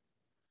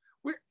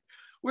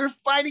 We're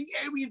fighting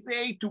every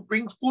day to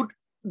bring food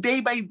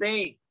day by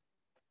day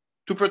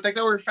to protect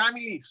our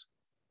families.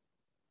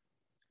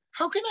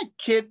 How can a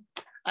kid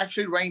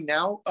actually right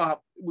now,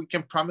 we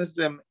can promise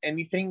them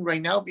anything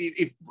right now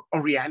if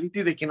in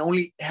reality they can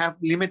only have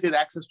limited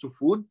access to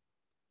food?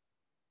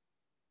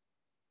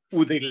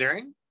 Would they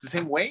learn the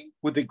same way?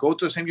 Would they go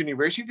to the same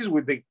universities?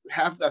 Would they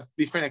have a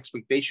different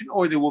expectation,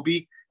 or they will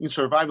be in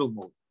survival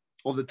mode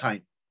all the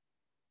time?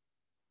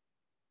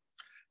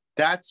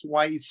 That's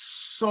why it's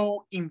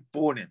so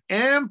important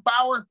and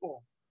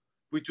powerful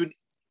between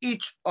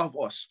each of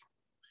us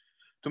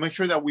to make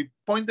sure that we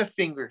point the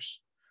fingers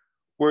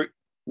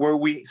where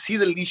we see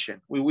the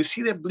lesion, where we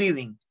see the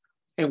bleeding,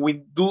 and we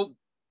do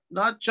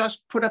not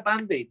just put a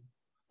Band-Aid,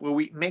 where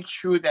we make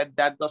sure that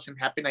that doesn't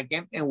happen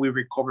again and we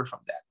recover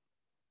from that.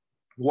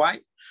 Why?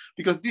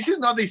 Because this is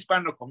not the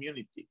Hispano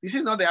community. This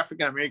is not the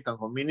African-American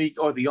community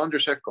or the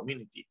underserved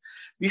community.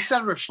 This is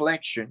a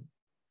reflection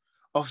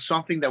of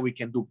something that we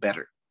can do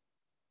better.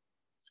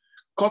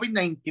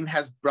 COVID-19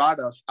 has brought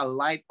us a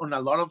light on a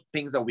lot of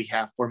things that we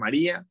have for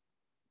Maria,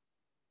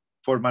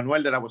 for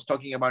Manuel that I was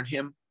talking about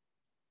him.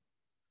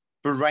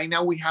 But right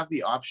now we have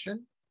the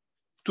option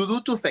to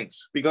do two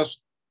things, because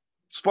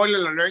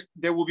spoiler alert,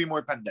 there will be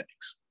more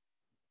pandemics.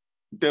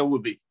 There will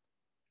be.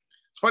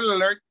 Spoiler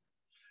alert,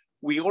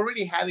 we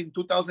already had in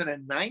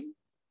 2009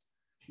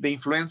 the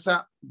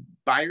influenza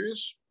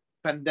virus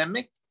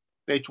pandemic,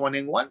 the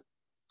H1N1,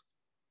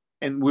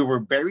 and we were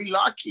very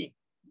lucky,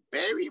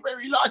 very,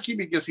 very lucky,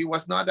 because it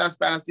was not as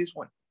bad as this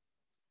one.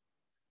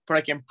 But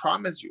I can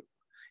promise you,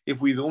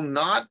 if we do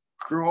not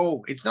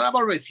grow, it's not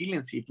about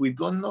resiliency, if we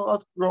do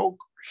not grow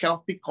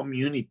healthy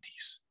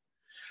communities,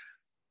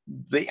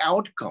 the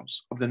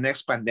outcomes of the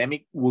next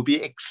pandemic will be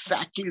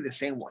exactly the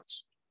same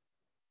ones.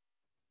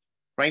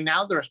 Right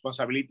now, the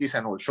responsibility is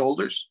on our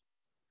shoulders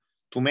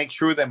to make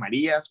sure that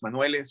Marias,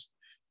 Manueles,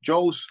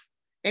 Joes,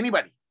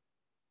 anybody,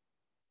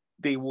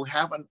 they will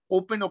have an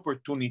open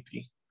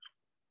opportunity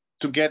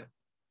to get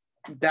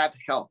that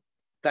health,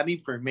 that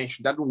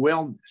information, that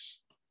wellness,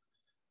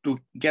 to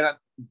get a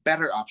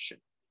better option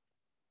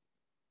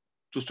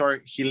to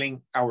start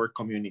healing our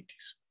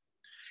communities.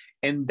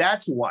 And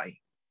that's why,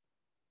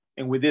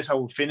 and with this I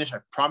will finish, I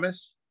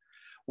promise,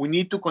 we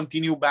need to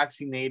continue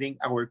vaccinating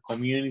our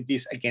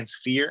communities against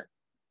fear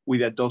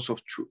with a dose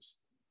of truth.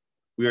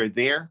 We're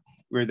there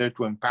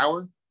to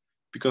empower,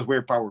 because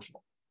we're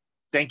powerful.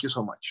 Thank you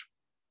so much.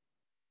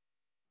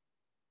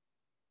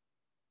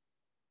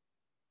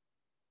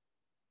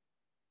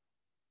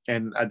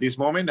 And at this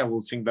moment, I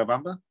will sing La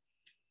Bamba.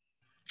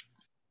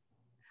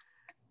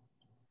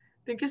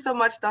 Thank you so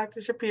much,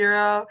 Dr.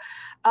 Shapiro.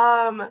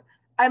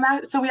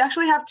 So we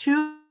actually have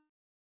two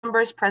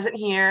members present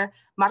here,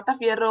 Marta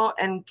Fierro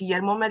and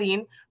Guillermo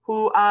Marin,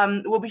 who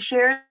will be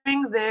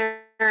sharing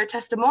their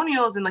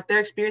testimonials and like their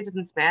experiences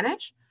in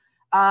Spanish.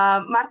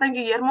 Marta and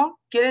Guillermo,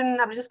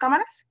 ¿quieren abrir sus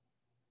cámaras?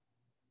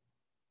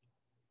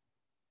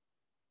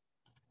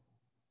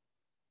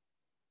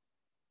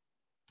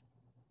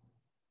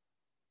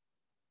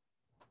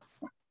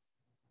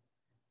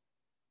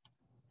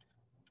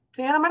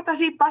 Señora Marta,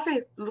 sí,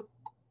 pase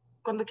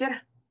cuando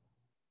quiera.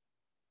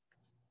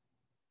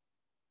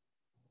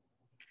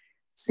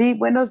 Sí,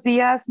 buenos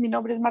días. Mi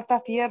nombre es Marta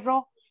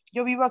Fierro.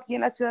 Yo vivo aquí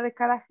en la ciudad de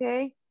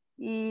Carajay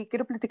y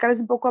quiero platicarles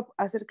un poco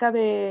acerca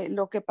de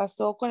lo que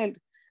pasó con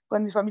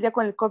mi familia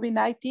con el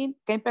COVID-19,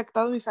 que ha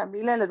impactado mi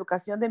familia en la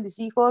educación de mis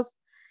hijos.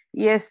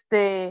 Y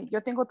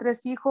yo tengo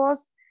 3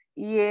 hijos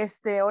y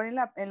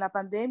ahora en la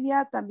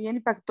pandemia también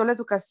impactó la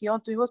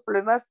educación. Tuvimos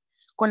problemas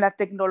con la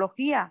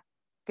tecnología,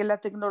 que la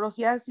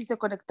tecnología, si se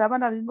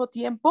conectaban al mismo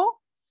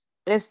tiempo,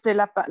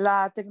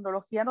 la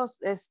tecnología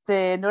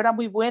no era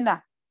muy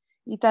buena.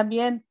 Y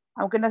también,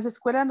 aunque en las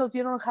escuelas nos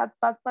dieron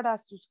hotspots para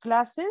sus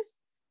clases,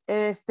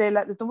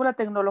 la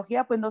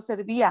tecnología pues no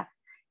servía.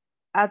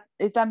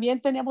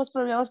 También teníamos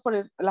problemas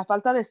por la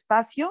falta de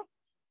espacio,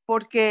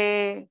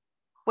 porque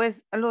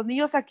pues los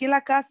niños aquí en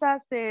la casa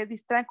se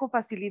distraen con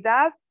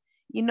facilidad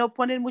y no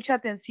ponen mucha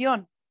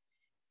atención.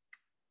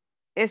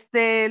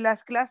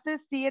 Las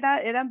clases sí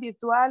eran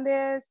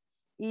virtuales,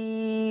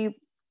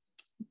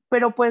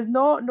 pero pues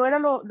no era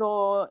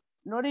no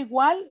era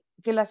igual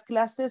que las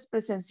clases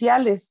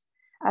presenciales.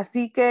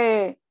 Así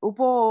que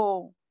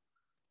hubo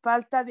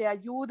falta de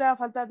ayuda,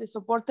 falta de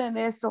soporte en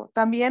eso.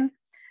 También,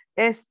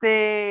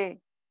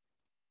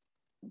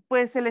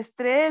 pues el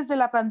estrés de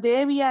la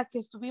pandemia, que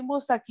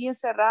estuvimos aquí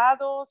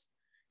encerrados,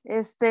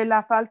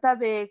 la falta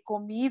de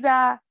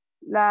comida,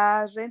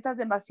 las rentas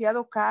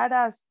demasiado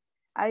caras.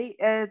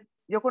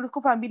 Yo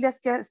conozco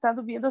familias que están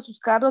subiendo sus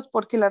carros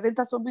porque las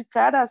rentas son muy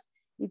caras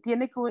y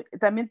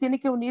también tiene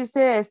que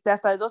unirse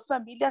hasta de 2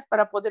 familias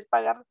para poder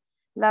pagar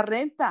la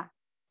renta.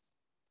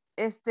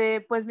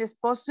 Pues mi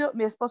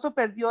esposo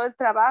perdió el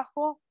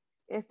trabajo,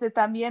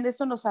 también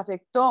eso nos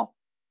afectó,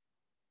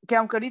 que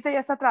aunque ahorita ya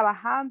está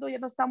trabajando, ya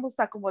nos estamos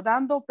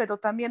acomodando, pero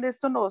también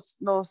esto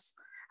nos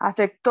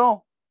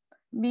afectó.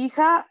 Mi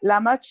hija,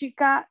 la más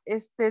chica,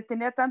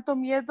 tenía tanto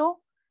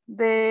miedo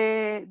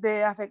de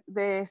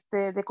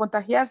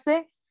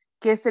contagiarse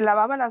que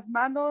lavaba las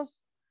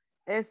manos,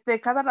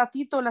 cada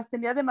ratito las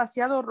tenía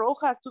demasiado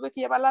rojas, tuve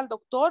que llevarla al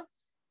doctor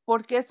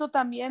porque eso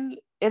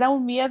también era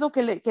un miedo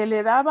que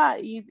le daba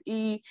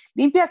y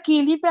limpia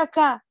aquí, limpia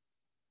acá.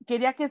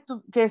 Quería que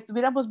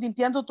estuviéramos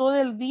limpiando todo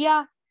el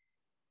día.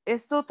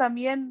 Esto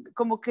también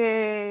como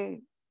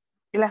que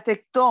le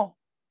afectó.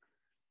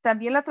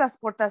 También la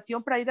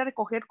transportación para ir a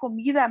recoger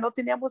comida, no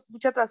teníamos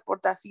mucha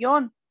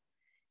transportación.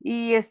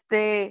 Y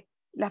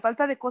la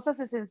falta de cosas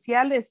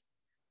esenciales,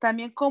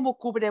 también como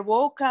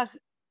cubrebocas,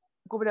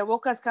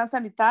 hand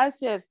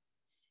sanitizer.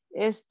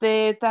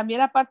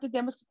 También aparte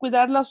tenemos que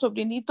cuidar a los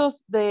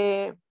sobrinitos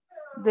de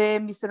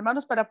mis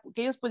hermanos para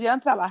que ellos pudieran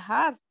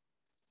trabajar.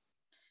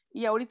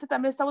 Y ahorita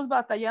también estamos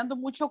batallando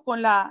mucho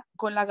con la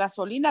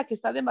gasolina, que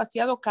está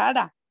demasiado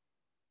cara.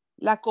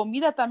 La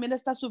comida también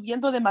está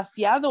subiendo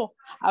demasiado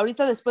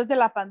ahorita después de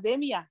la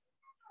pandemia.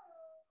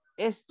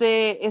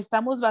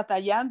 Estamos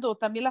batallando.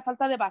 También la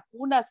falta de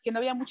vacunas, que no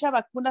había muchas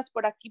vacunas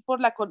por aquí,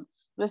 con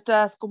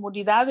nuestras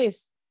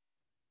comunidades.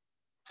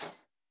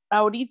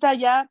 Ahorita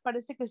ya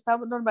parece que está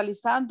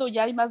normalizando,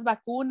 ya hay más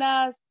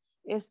vacunas,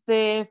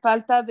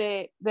 falta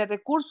de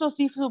recursos,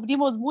 sí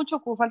sufrimos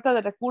mucho con falta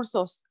de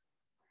recursos.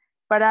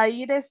 Para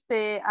ir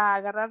a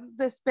agarrar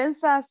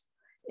despensas,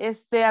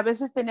 a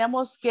veces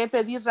teníamos que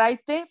pedir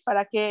raite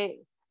para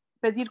que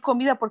pedir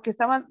comida porque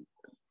estaban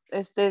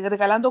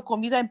regalando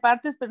comida en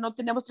partes, pero no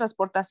teníamos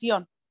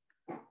transportación.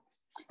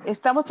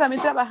 Estamos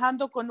también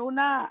trabajando con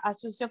una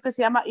asociación que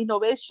se llama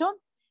Innovation.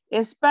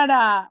 Es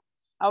para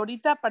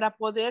ahorita para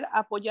poder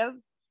apoyar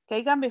que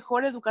haya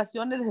mejor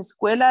educación en las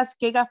escuelas,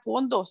 que haya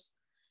fondos.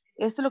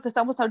 Esto es lo que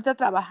estamos ahorita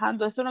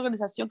trabajando. Es una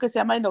organización que se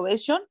llama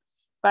Innovation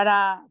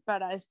para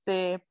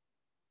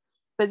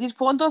pedir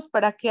fondos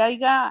para que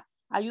haya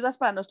ayudas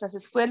para nuestras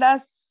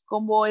escuelas,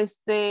 como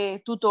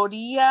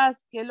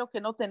tutorías, qué es lo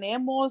que no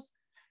tenemos.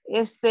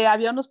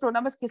 Había unos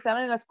programas que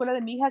estaban en la escuela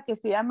de mi hija que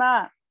se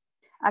llama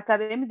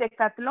Academia de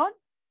Decathlon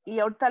y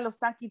ahorita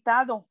los han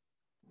quitado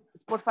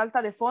por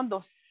falta de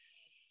fondos.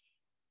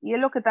 Y es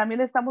lo que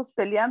también estamos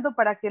peleando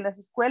para que en las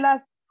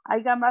escuelas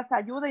haya más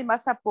ayuda y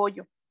más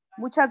apoyo.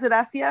 Muchas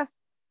gracias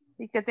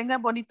y que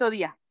tengan bonito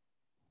día.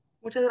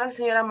 Muchas gracias,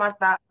 señora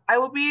Marta. I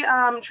will be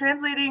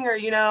translating or,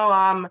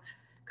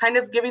 kind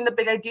of giving the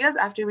big ideas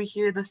after we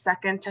hear the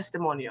second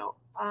testimonial.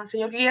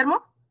 Señor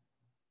Guillermo?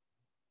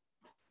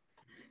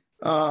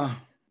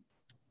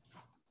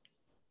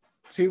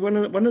 Sí,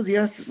 buenos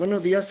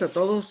días a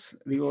todos.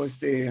 Digo,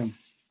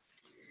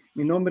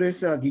 mi nombre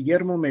es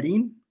Guillermo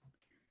Merín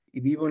y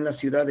vivo en la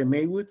ciudad de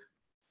Maywood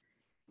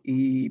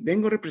y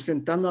vengo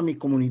representando a mi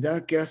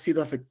comunidad que ha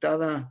sido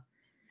afectada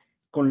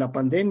con la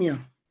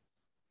pandemia,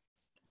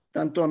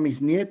 tanto a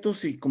mis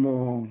nietos y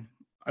como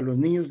a los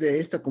niños de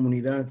esta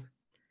comunidad.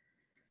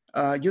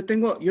 Yo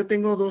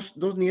tengo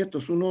dos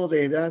nietos, uno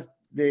de edad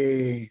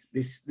de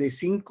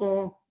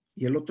 5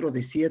 y el otro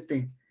de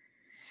 7.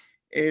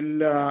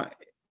 El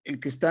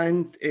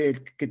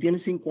que tiene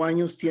 5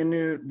 años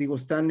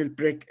está en el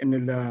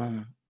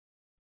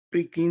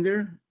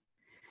pre-kinder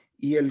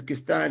y el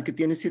que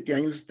tiene 7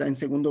 años está en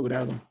segundo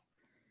grado.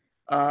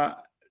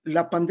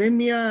 La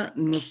pandemia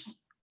nos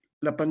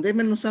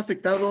ha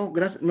afectado,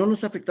 no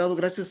nos ha afectado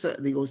gracias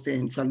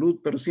en salud,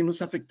 pero sí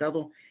nos ha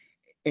afectado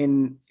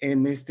en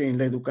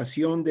la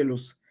educación de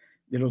los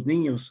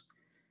niños,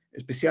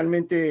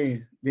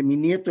 especialmente de mi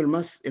nieto, el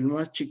más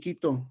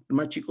chiquito, el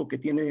más chico que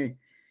tiene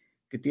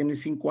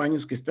 5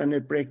 años, que está en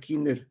el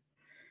pre-kinder.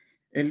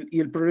 Y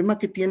el problema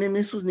que tienen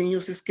esos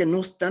niños es que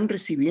no están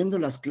recibiendo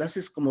las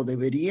clases como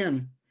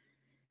deberían.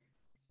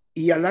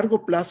 Y a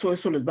largo plazo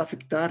eso les va a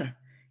afectar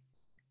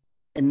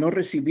en no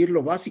recibir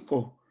lo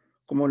básico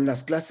como en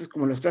las clases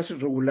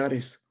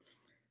regulares.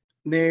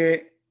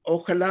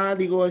 Ojalá,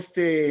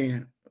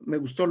 me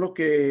gustó lo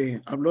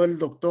que habló el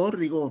doctor.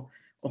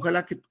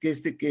 Ojalá que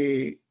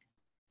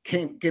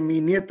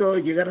mi nieto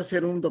llegara a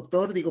ser un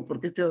doctor,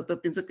 porque este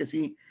doctor piensa que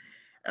sí.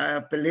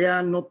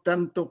 Pelea no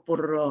tanto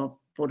por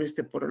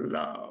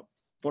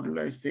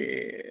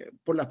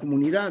la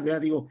comunidad,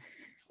 ¿verdad?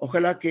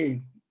 Ojalá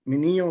que mi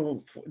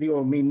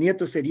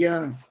nieto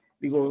sería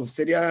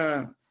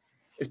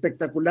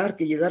espectacular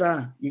que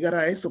llegara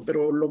a eso,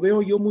 pero lo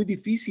veo yo muy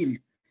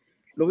difícil.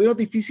 Lo veo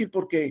difícil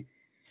porque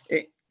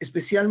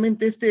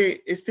especialmente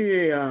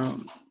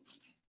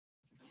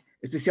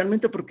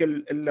especialmente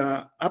porque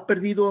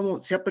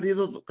se ha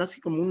perdido casi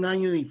como un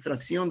año de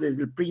fracción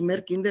desde el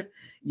primer kinder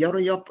y ahora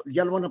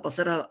ya lo van a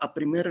pasar a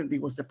primer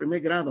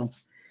grado.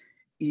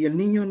 Y el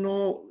niño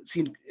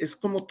es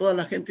como toda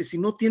la gente, si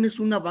no tienes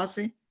una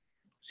base,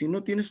 si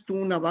no tienes tú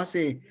una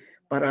base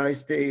para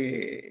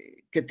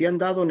que te han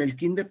dado en el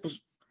kinder,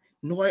 pues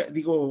no va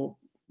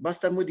a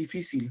estar muy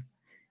difícil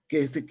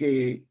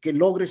que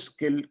logres,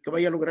 que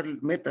vaya a lograr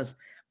metas,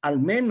 al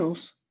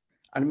menos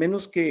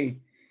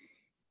que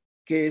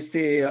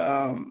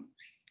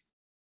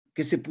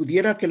se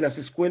pudiera, que las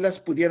escuelas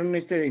pudieran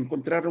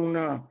encontrar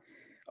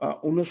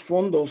unos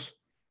fondos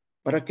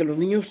para que los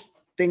niños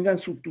tengan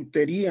su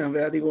tutoría,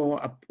 ¿verdad?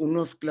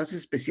 Unas clases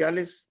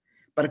especiales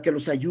para que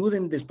los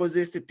ayuden después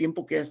de este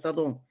tiempo que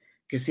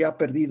se ha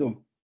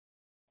perdido.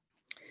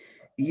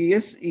 Y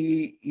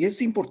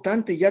es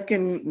importante, ya que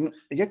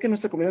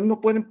nuestra comunidad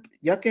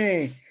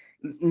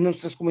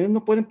nuestras comunidades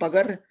no pueden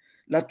pagar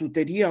la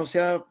tutoría, o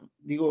sea,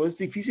 es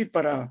difícil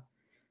para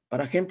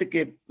gente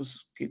que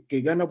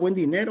gana buen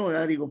dinero,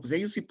 ¿verdad? Pues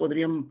ellos sí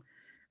podrían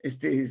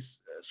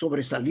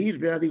sobresalir,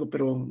 ¿verdad?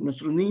 Pero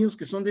nuestros niños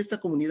que son de esta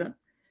comunidad,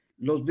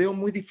 los veo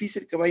muy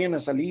difícil que vayan a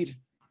salir.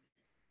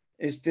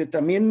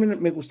 También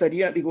me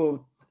gustaría,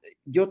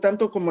 yo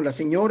tanto como la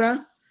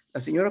señora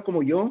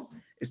como yo,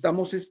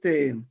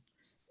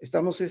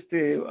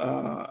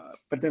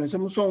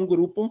 pertenecemos a un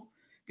grupo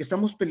que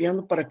estamos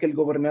peleando para que el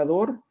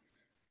gobernador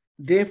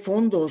dé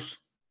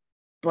fondos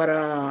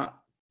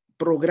para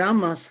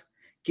programas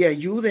que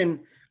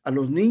ayuden a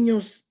los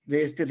niños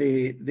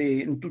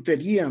en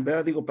tutoría,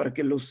 ¿verdad? Para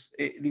que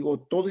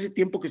todo ese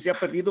tiempo que se ha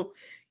perdido,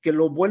 que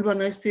lo vuelvan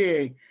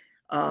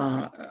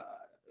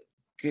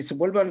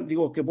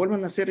que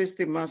vuelvan a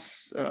ser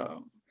más,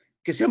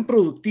 que sean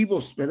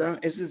productivos, ¿verdad?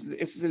 Ese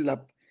es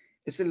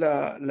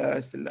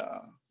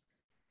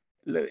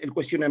el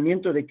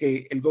cuestionamiento de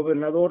que el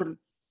gobernador,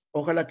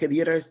 ojalá que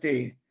diera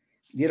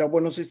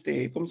buenos,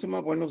 ¿cómo se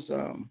llama? Buenos,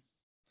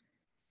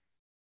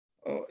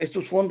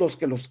 estos fondos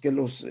que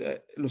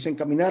los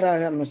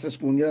encaminara a nuestras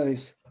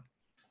comunidades.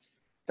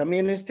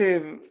 También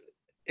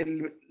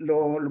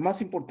lo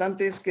más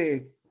importante es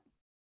que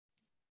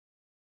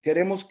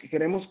queremos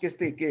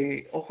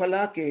que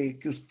ojalá que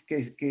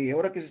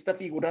ahora que se está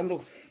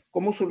figurando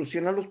cómo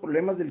solucionar los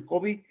problemas del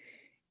COVID,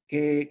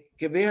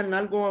 que vean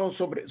algo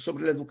sobre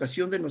la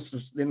educación de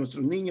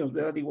nuestros niños,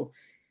 ¿verdad? Digo,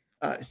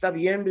 está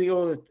bien,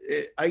 digo,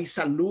 hay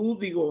salud,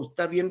 digo,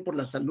 está bien por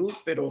la salud,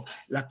 pero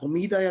la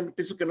comida,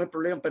 pienso que no hay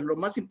problema, pero lo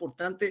más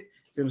importante,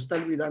 se nos está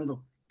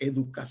olvidando,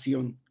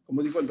 educación.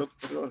 Como dijo el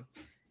doctor,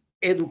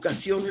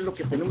 educación es lo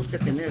que tenemos que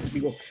tener,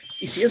 digo,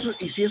 y si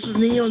esos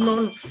niños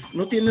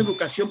no tienen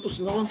educación, pues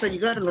no vamos a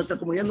llegar, nuestra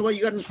comunidad no va a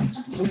llegar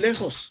muy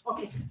lejos.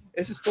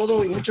 Eso es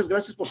todo y muchas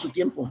gracias por su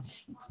tiempo.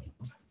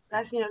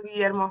 Gracias, señor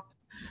Guillermo.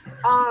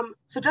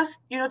 So just,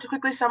 to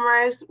quickly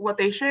summarize what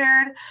they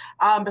shared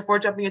before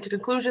jumping into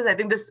conclusions, I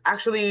think this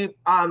actually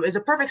is a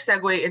perfect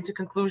segue into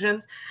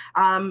conclusions.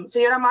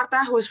 Señora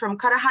Marta, who is from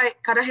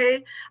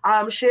Cudahy,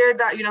 shared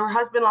that, her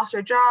husband lost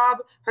her job.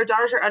 Her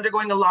daughters are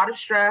undergoing a lot of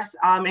stress,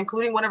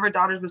 including one of her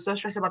daughters was so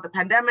stressed about the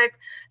pandemic.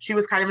 She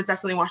was kind of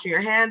incessantly washing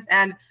her hands.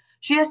 And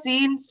she has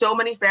seen so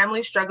many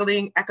families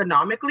struggling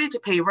economically to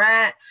pay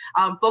rent,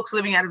 folks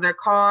living out of their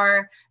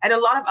car, and a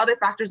lot of other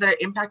factors that are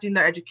impacting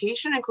their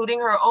education, including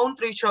her own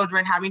 3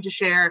 children having to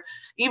share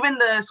even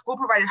the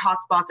school-provided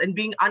hotspots and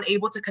being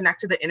unable to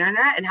connect to the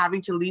internet and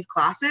having to leave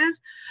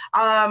classes.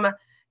 And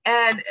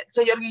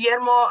Señor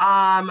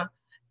Guillermo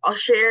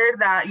shared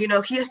that,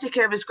 he has to take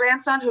care of his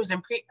grandson who's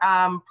in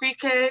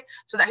pre-K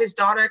so that his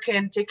daughter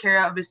can take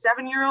care of his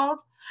 7-year-old.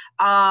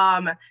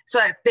 So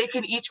that they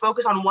can each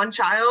focus on one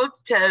child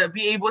to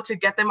be able to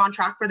get them on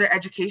track for their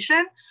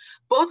education.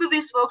 Both of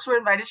these folks were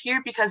invited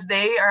here because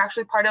they are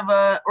actually part of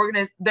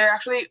they're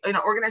actually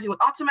organizing with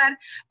AltaMed,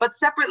 but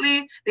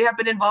separately, they have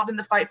been involved in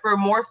the fight for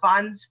more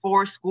funds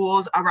for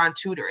schools around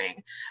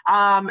tutoring.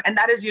 And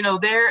that is,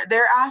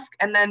 their ask.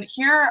 And then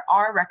here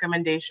are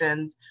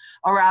recommendations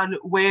around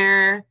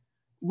where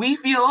we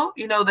feel,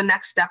 the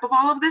next step of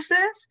all of this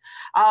is.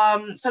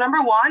 So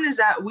number one is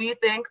that we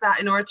think that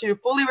in order to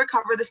fully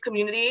recover this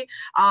community,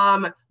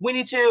 we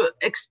need to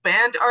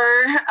expand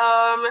our,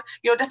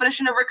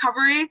 definition of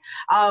recovery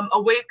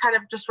away kind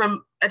of just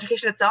from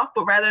education itself,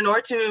 but rather in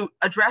order to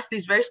address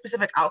these very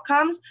specific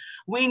outcomes,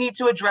 we need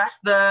to address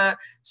the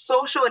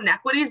social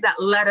inequities that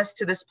led us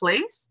to this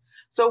place.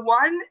 So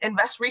 1,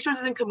 invest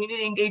resources in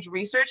community engaged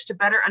research to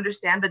better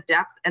understand the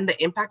depth and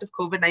the impact of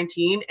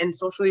COVID-19 in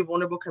socially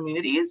vulnerable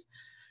communities.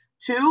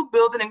 2,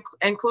 build an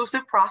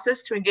inclusive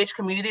process to engage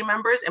community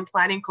members in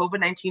planning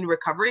COVID-19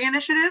 recovery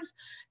initiatives.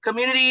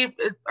 Community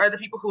are the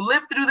people who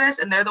live through this,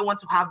 and they're the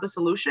ones who have the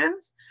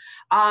solutions.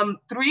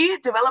 3,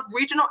 develop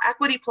regional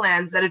equity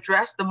plans that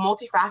address the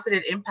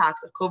multifaceted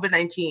impacts of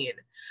COVID-19.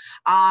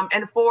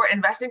 And 4,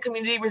 invest in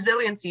community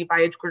resiliency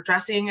by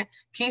addressing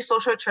key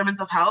social determinants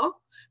of health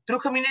through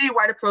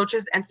community-wide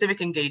approaches and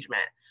civic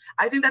engagement.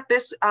 I think that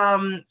this,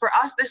 for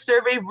us, this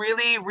survey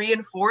really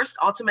reinforced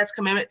AltaMed's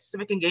commitment to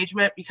civic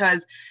engagement,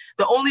 because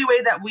the only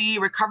way that we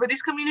recover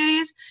these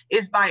communities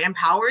is by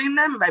empowering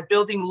them, by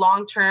building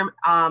long-term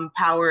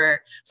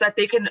power so that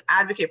they can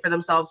advocate for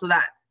themselves, so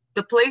that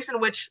the place in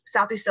which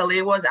Southeast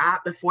LA was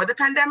at before the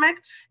pandemic,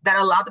 that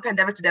allowed the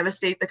pandemic to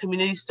devastate the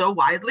community so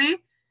widely,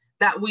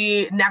 that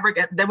we never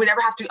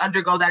have to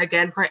undergo that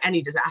again for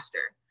any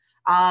disaster.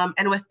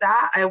 And with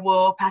that, I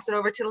will pass it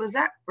over to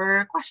Lizette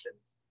for questions.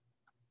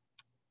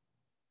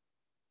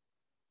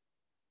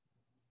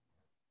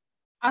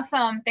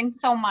 Awesome.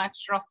 Thanks so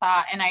much,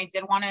 Rosa. And I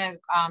did want to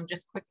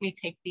just quickly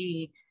take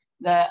the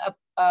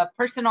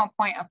personal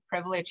point of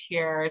privilege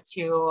here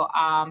to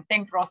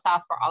thank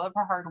Rosa for all of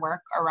her hard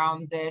work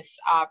around this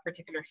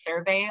particular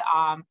survey,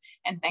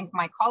 and thank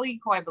my colleague,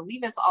 who I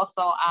believe is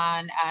also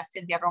on,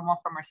 Cynthia Romo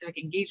from our Civic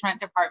Engagement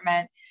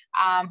Department,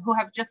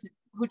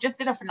 who just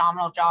did a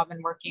phenomenal job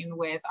in working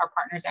with our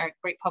partners at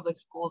Great Public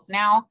Schools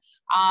now,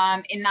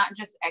 in not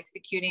just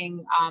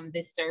executing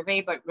this survey,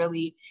 but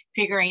really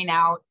figuring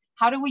out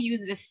how do we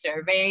use this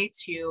survey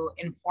to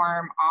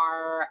inform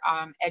our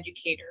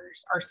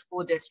educators, our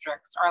school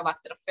districts, our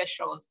elected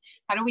officials?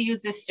 How do we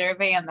use this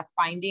survey and the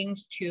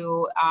findings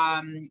to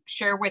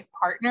share with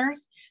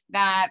partners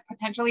that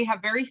potentially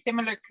have very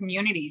similar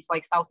communities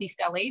like Southeast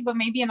LA, but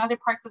maybe in other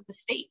parts of the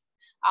state?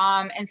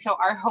 And so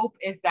our hope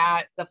is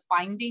that the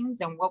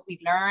findings and what we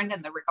learned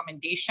and the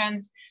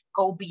recommendations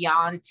go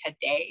beyond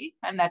today,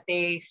 and that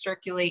they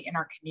circulate in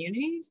our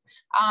communities,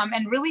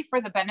 and really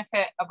for the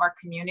benefit of our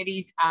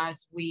communities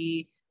as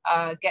we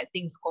get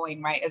things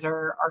going, right? As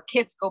our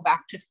kids go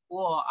back to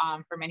school,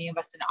 for many of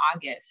us in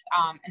August.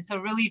 And so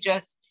really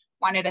just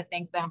wanted to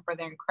thank them for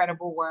their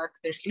incredible work,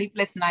 their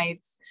sleepless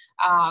nights,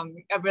 of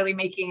really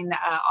making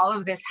all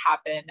of this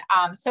happen.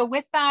 So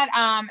with that,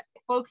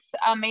 folks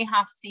may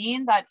have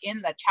seen that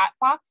in the chat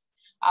box,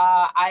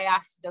 I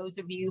asked those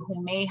of you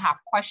who may have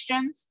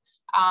questions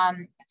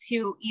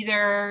to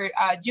either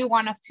do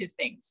one of 2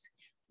 things.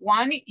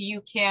 One,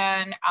 you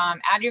can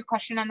add your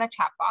question in the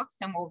chat box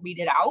and we'll read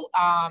it out,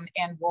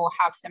 and we'll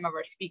have some of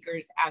our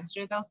speakers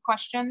answer those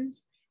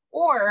questions.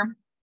 Or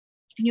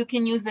you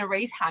can use the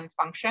raise hand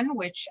function,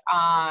 which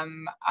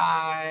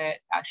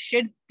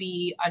should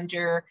be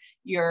under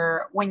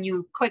your, when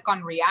you click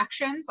on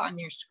reactions on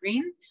your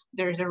screen,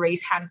 there's a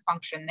raise hand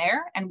function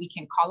there, and we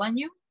can call on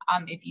you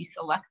if you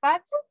select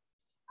that.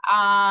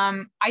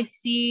 I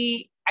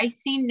see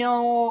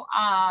no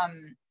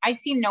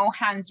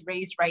hands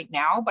raised right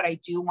now, but I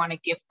do want to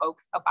give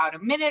folks about a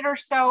minute or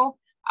so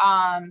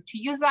to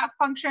use that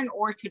function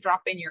or to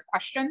drop in your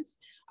questions,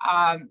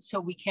 so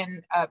we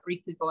can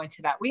briefly go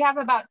into that. We have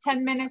about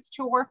 10 minutes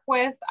to work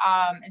with,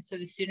 and so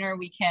the sooner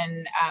we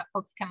can,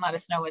 folks can let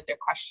us know what their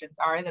questions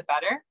are, the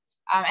better.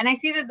 And I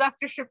see that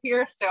Dr.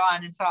 Shapiro is still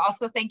on, and so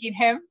also thanking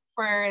him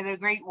for the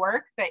great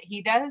work that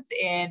he does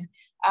in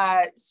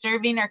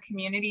serving our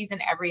communities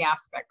in every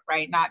aspect,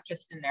 right? Not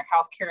just in their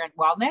healthcare and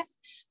wellness,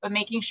 but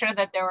making sure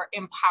that they're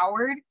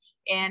empowered.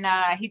 And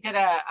he did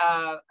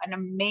an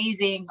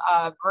amazing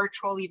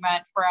virtual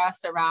event for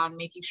us around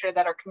making sure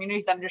that our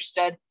communities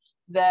understood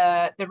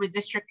the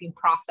redistricting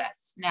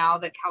process. Now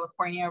that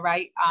California,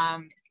 right,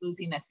 is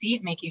losing a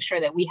seat, making sure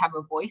that we have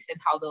a voice in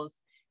how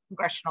those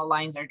congressional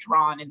lines are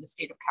drawn in the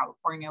state of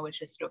California,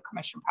 which is through a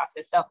commission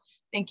process. So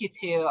thank you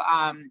to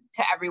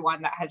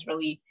everyone that has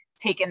really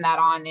taken that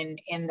on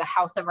in the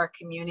health of our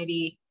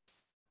community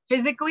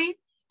physically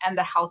and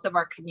the health of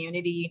our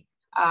community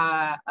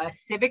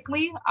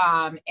civically,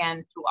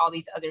 and through all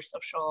these other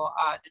social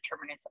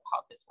determinants of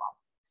health as well.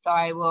 So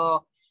I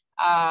will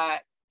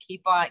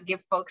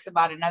give folks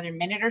about another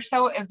minute or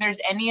so. If there's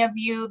any of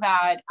you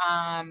that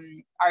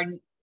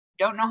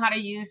don't know how to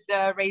use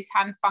the raise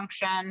hand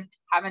function,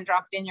 haven't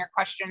dropped in your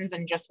questions,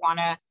 and just want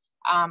to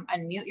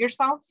unmute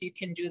yourselves, you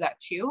can do that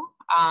too,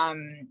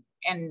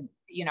 and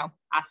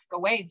ask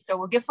away. So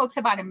we'll give folks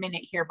about a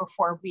minute here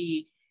before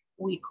we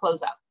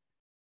close up.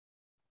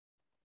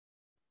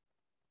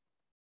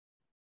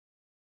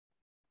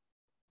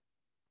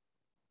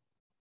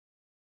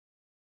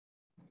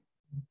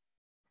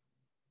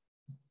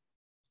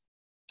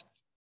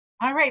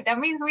 All right, that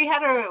means we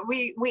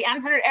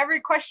answered every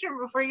question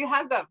before you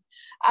had them.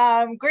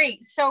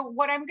 Great. So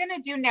what I'm going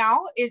to do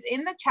now is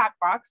in the chat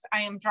box,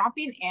 I am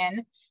dropping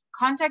in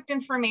contact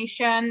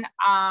information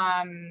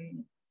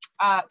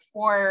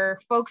for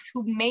folks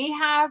who may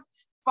have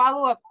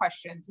follow-up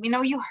questions. We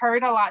know you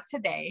heard a lot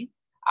today.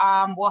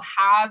 We'll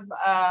have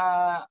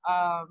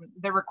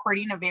the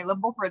recording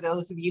available for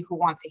those of you who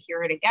want to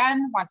hear it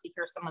again, want to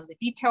hear some of the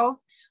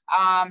details.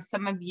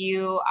 Some of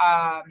you,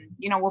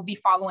 we'll be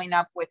following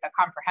up with a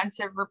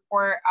comprehensive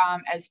report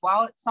as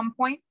well at some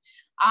point.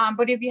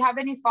 But if you have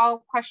any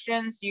follow-up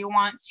questions, you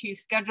want to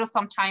schedule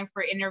some time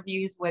for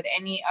interviews with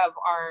any of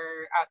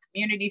our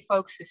community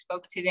folks who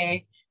spoke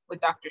today, with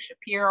Dr.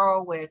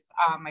 Shapiro, with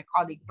my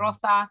colleague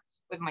Rosa,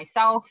 with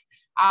myself,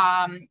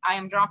 I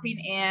am dropping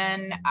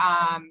in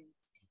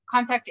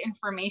contact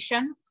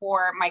information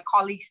for my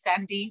colleague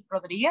Sandy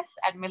Rodriguez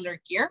at Miller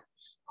Gear,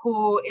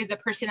 who is a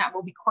person that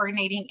will be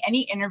coordinating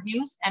any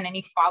interviews and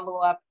any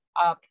follow-up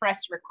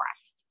press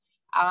request.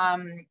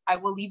 I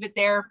will leave it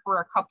there for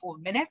a couple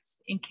of minutes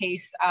in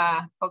case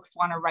folks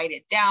want to write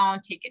it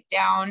down, take it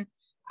down.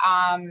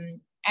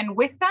 And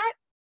with that,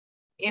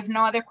 if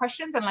no other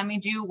questions, and let me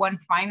do one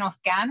final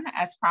scan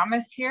as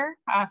promised here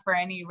for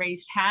any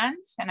raised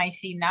hands, and I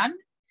see none.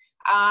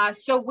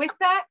 So with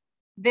that,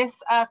 this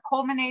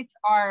culminates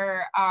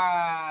our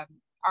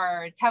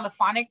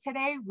telephonic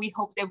today. We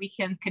hope that we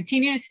can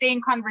continue to stay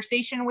in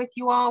conversation with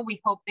you all.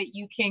 We hope that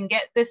you can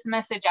get this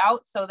message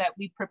out so that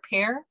we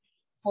prepare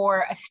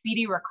for a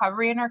speedy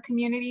recovery in our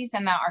communities,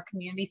 and that our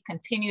communities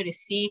continue to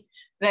see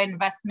the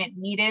investment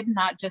needed,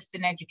 not just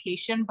in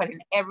education, but in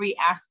every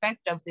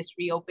aspect of this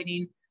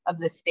reopening of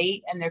the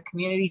state and their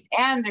communities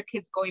and their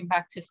kids going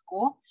back to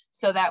school,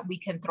 so that we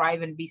can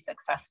thrive and be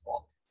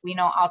successful. We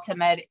know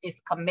AltaMed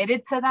is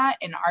committed to that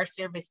in our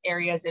service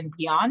areas and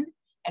beyond,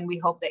 and we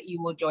hope that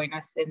you will join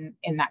us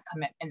in that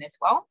commitment as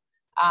well.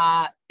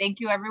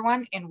 Thank you,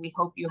 everyone, and we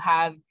hope you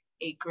have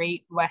a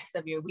great rest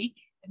of your week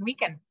and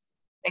weekend.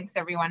 Thanks,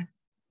 everyone.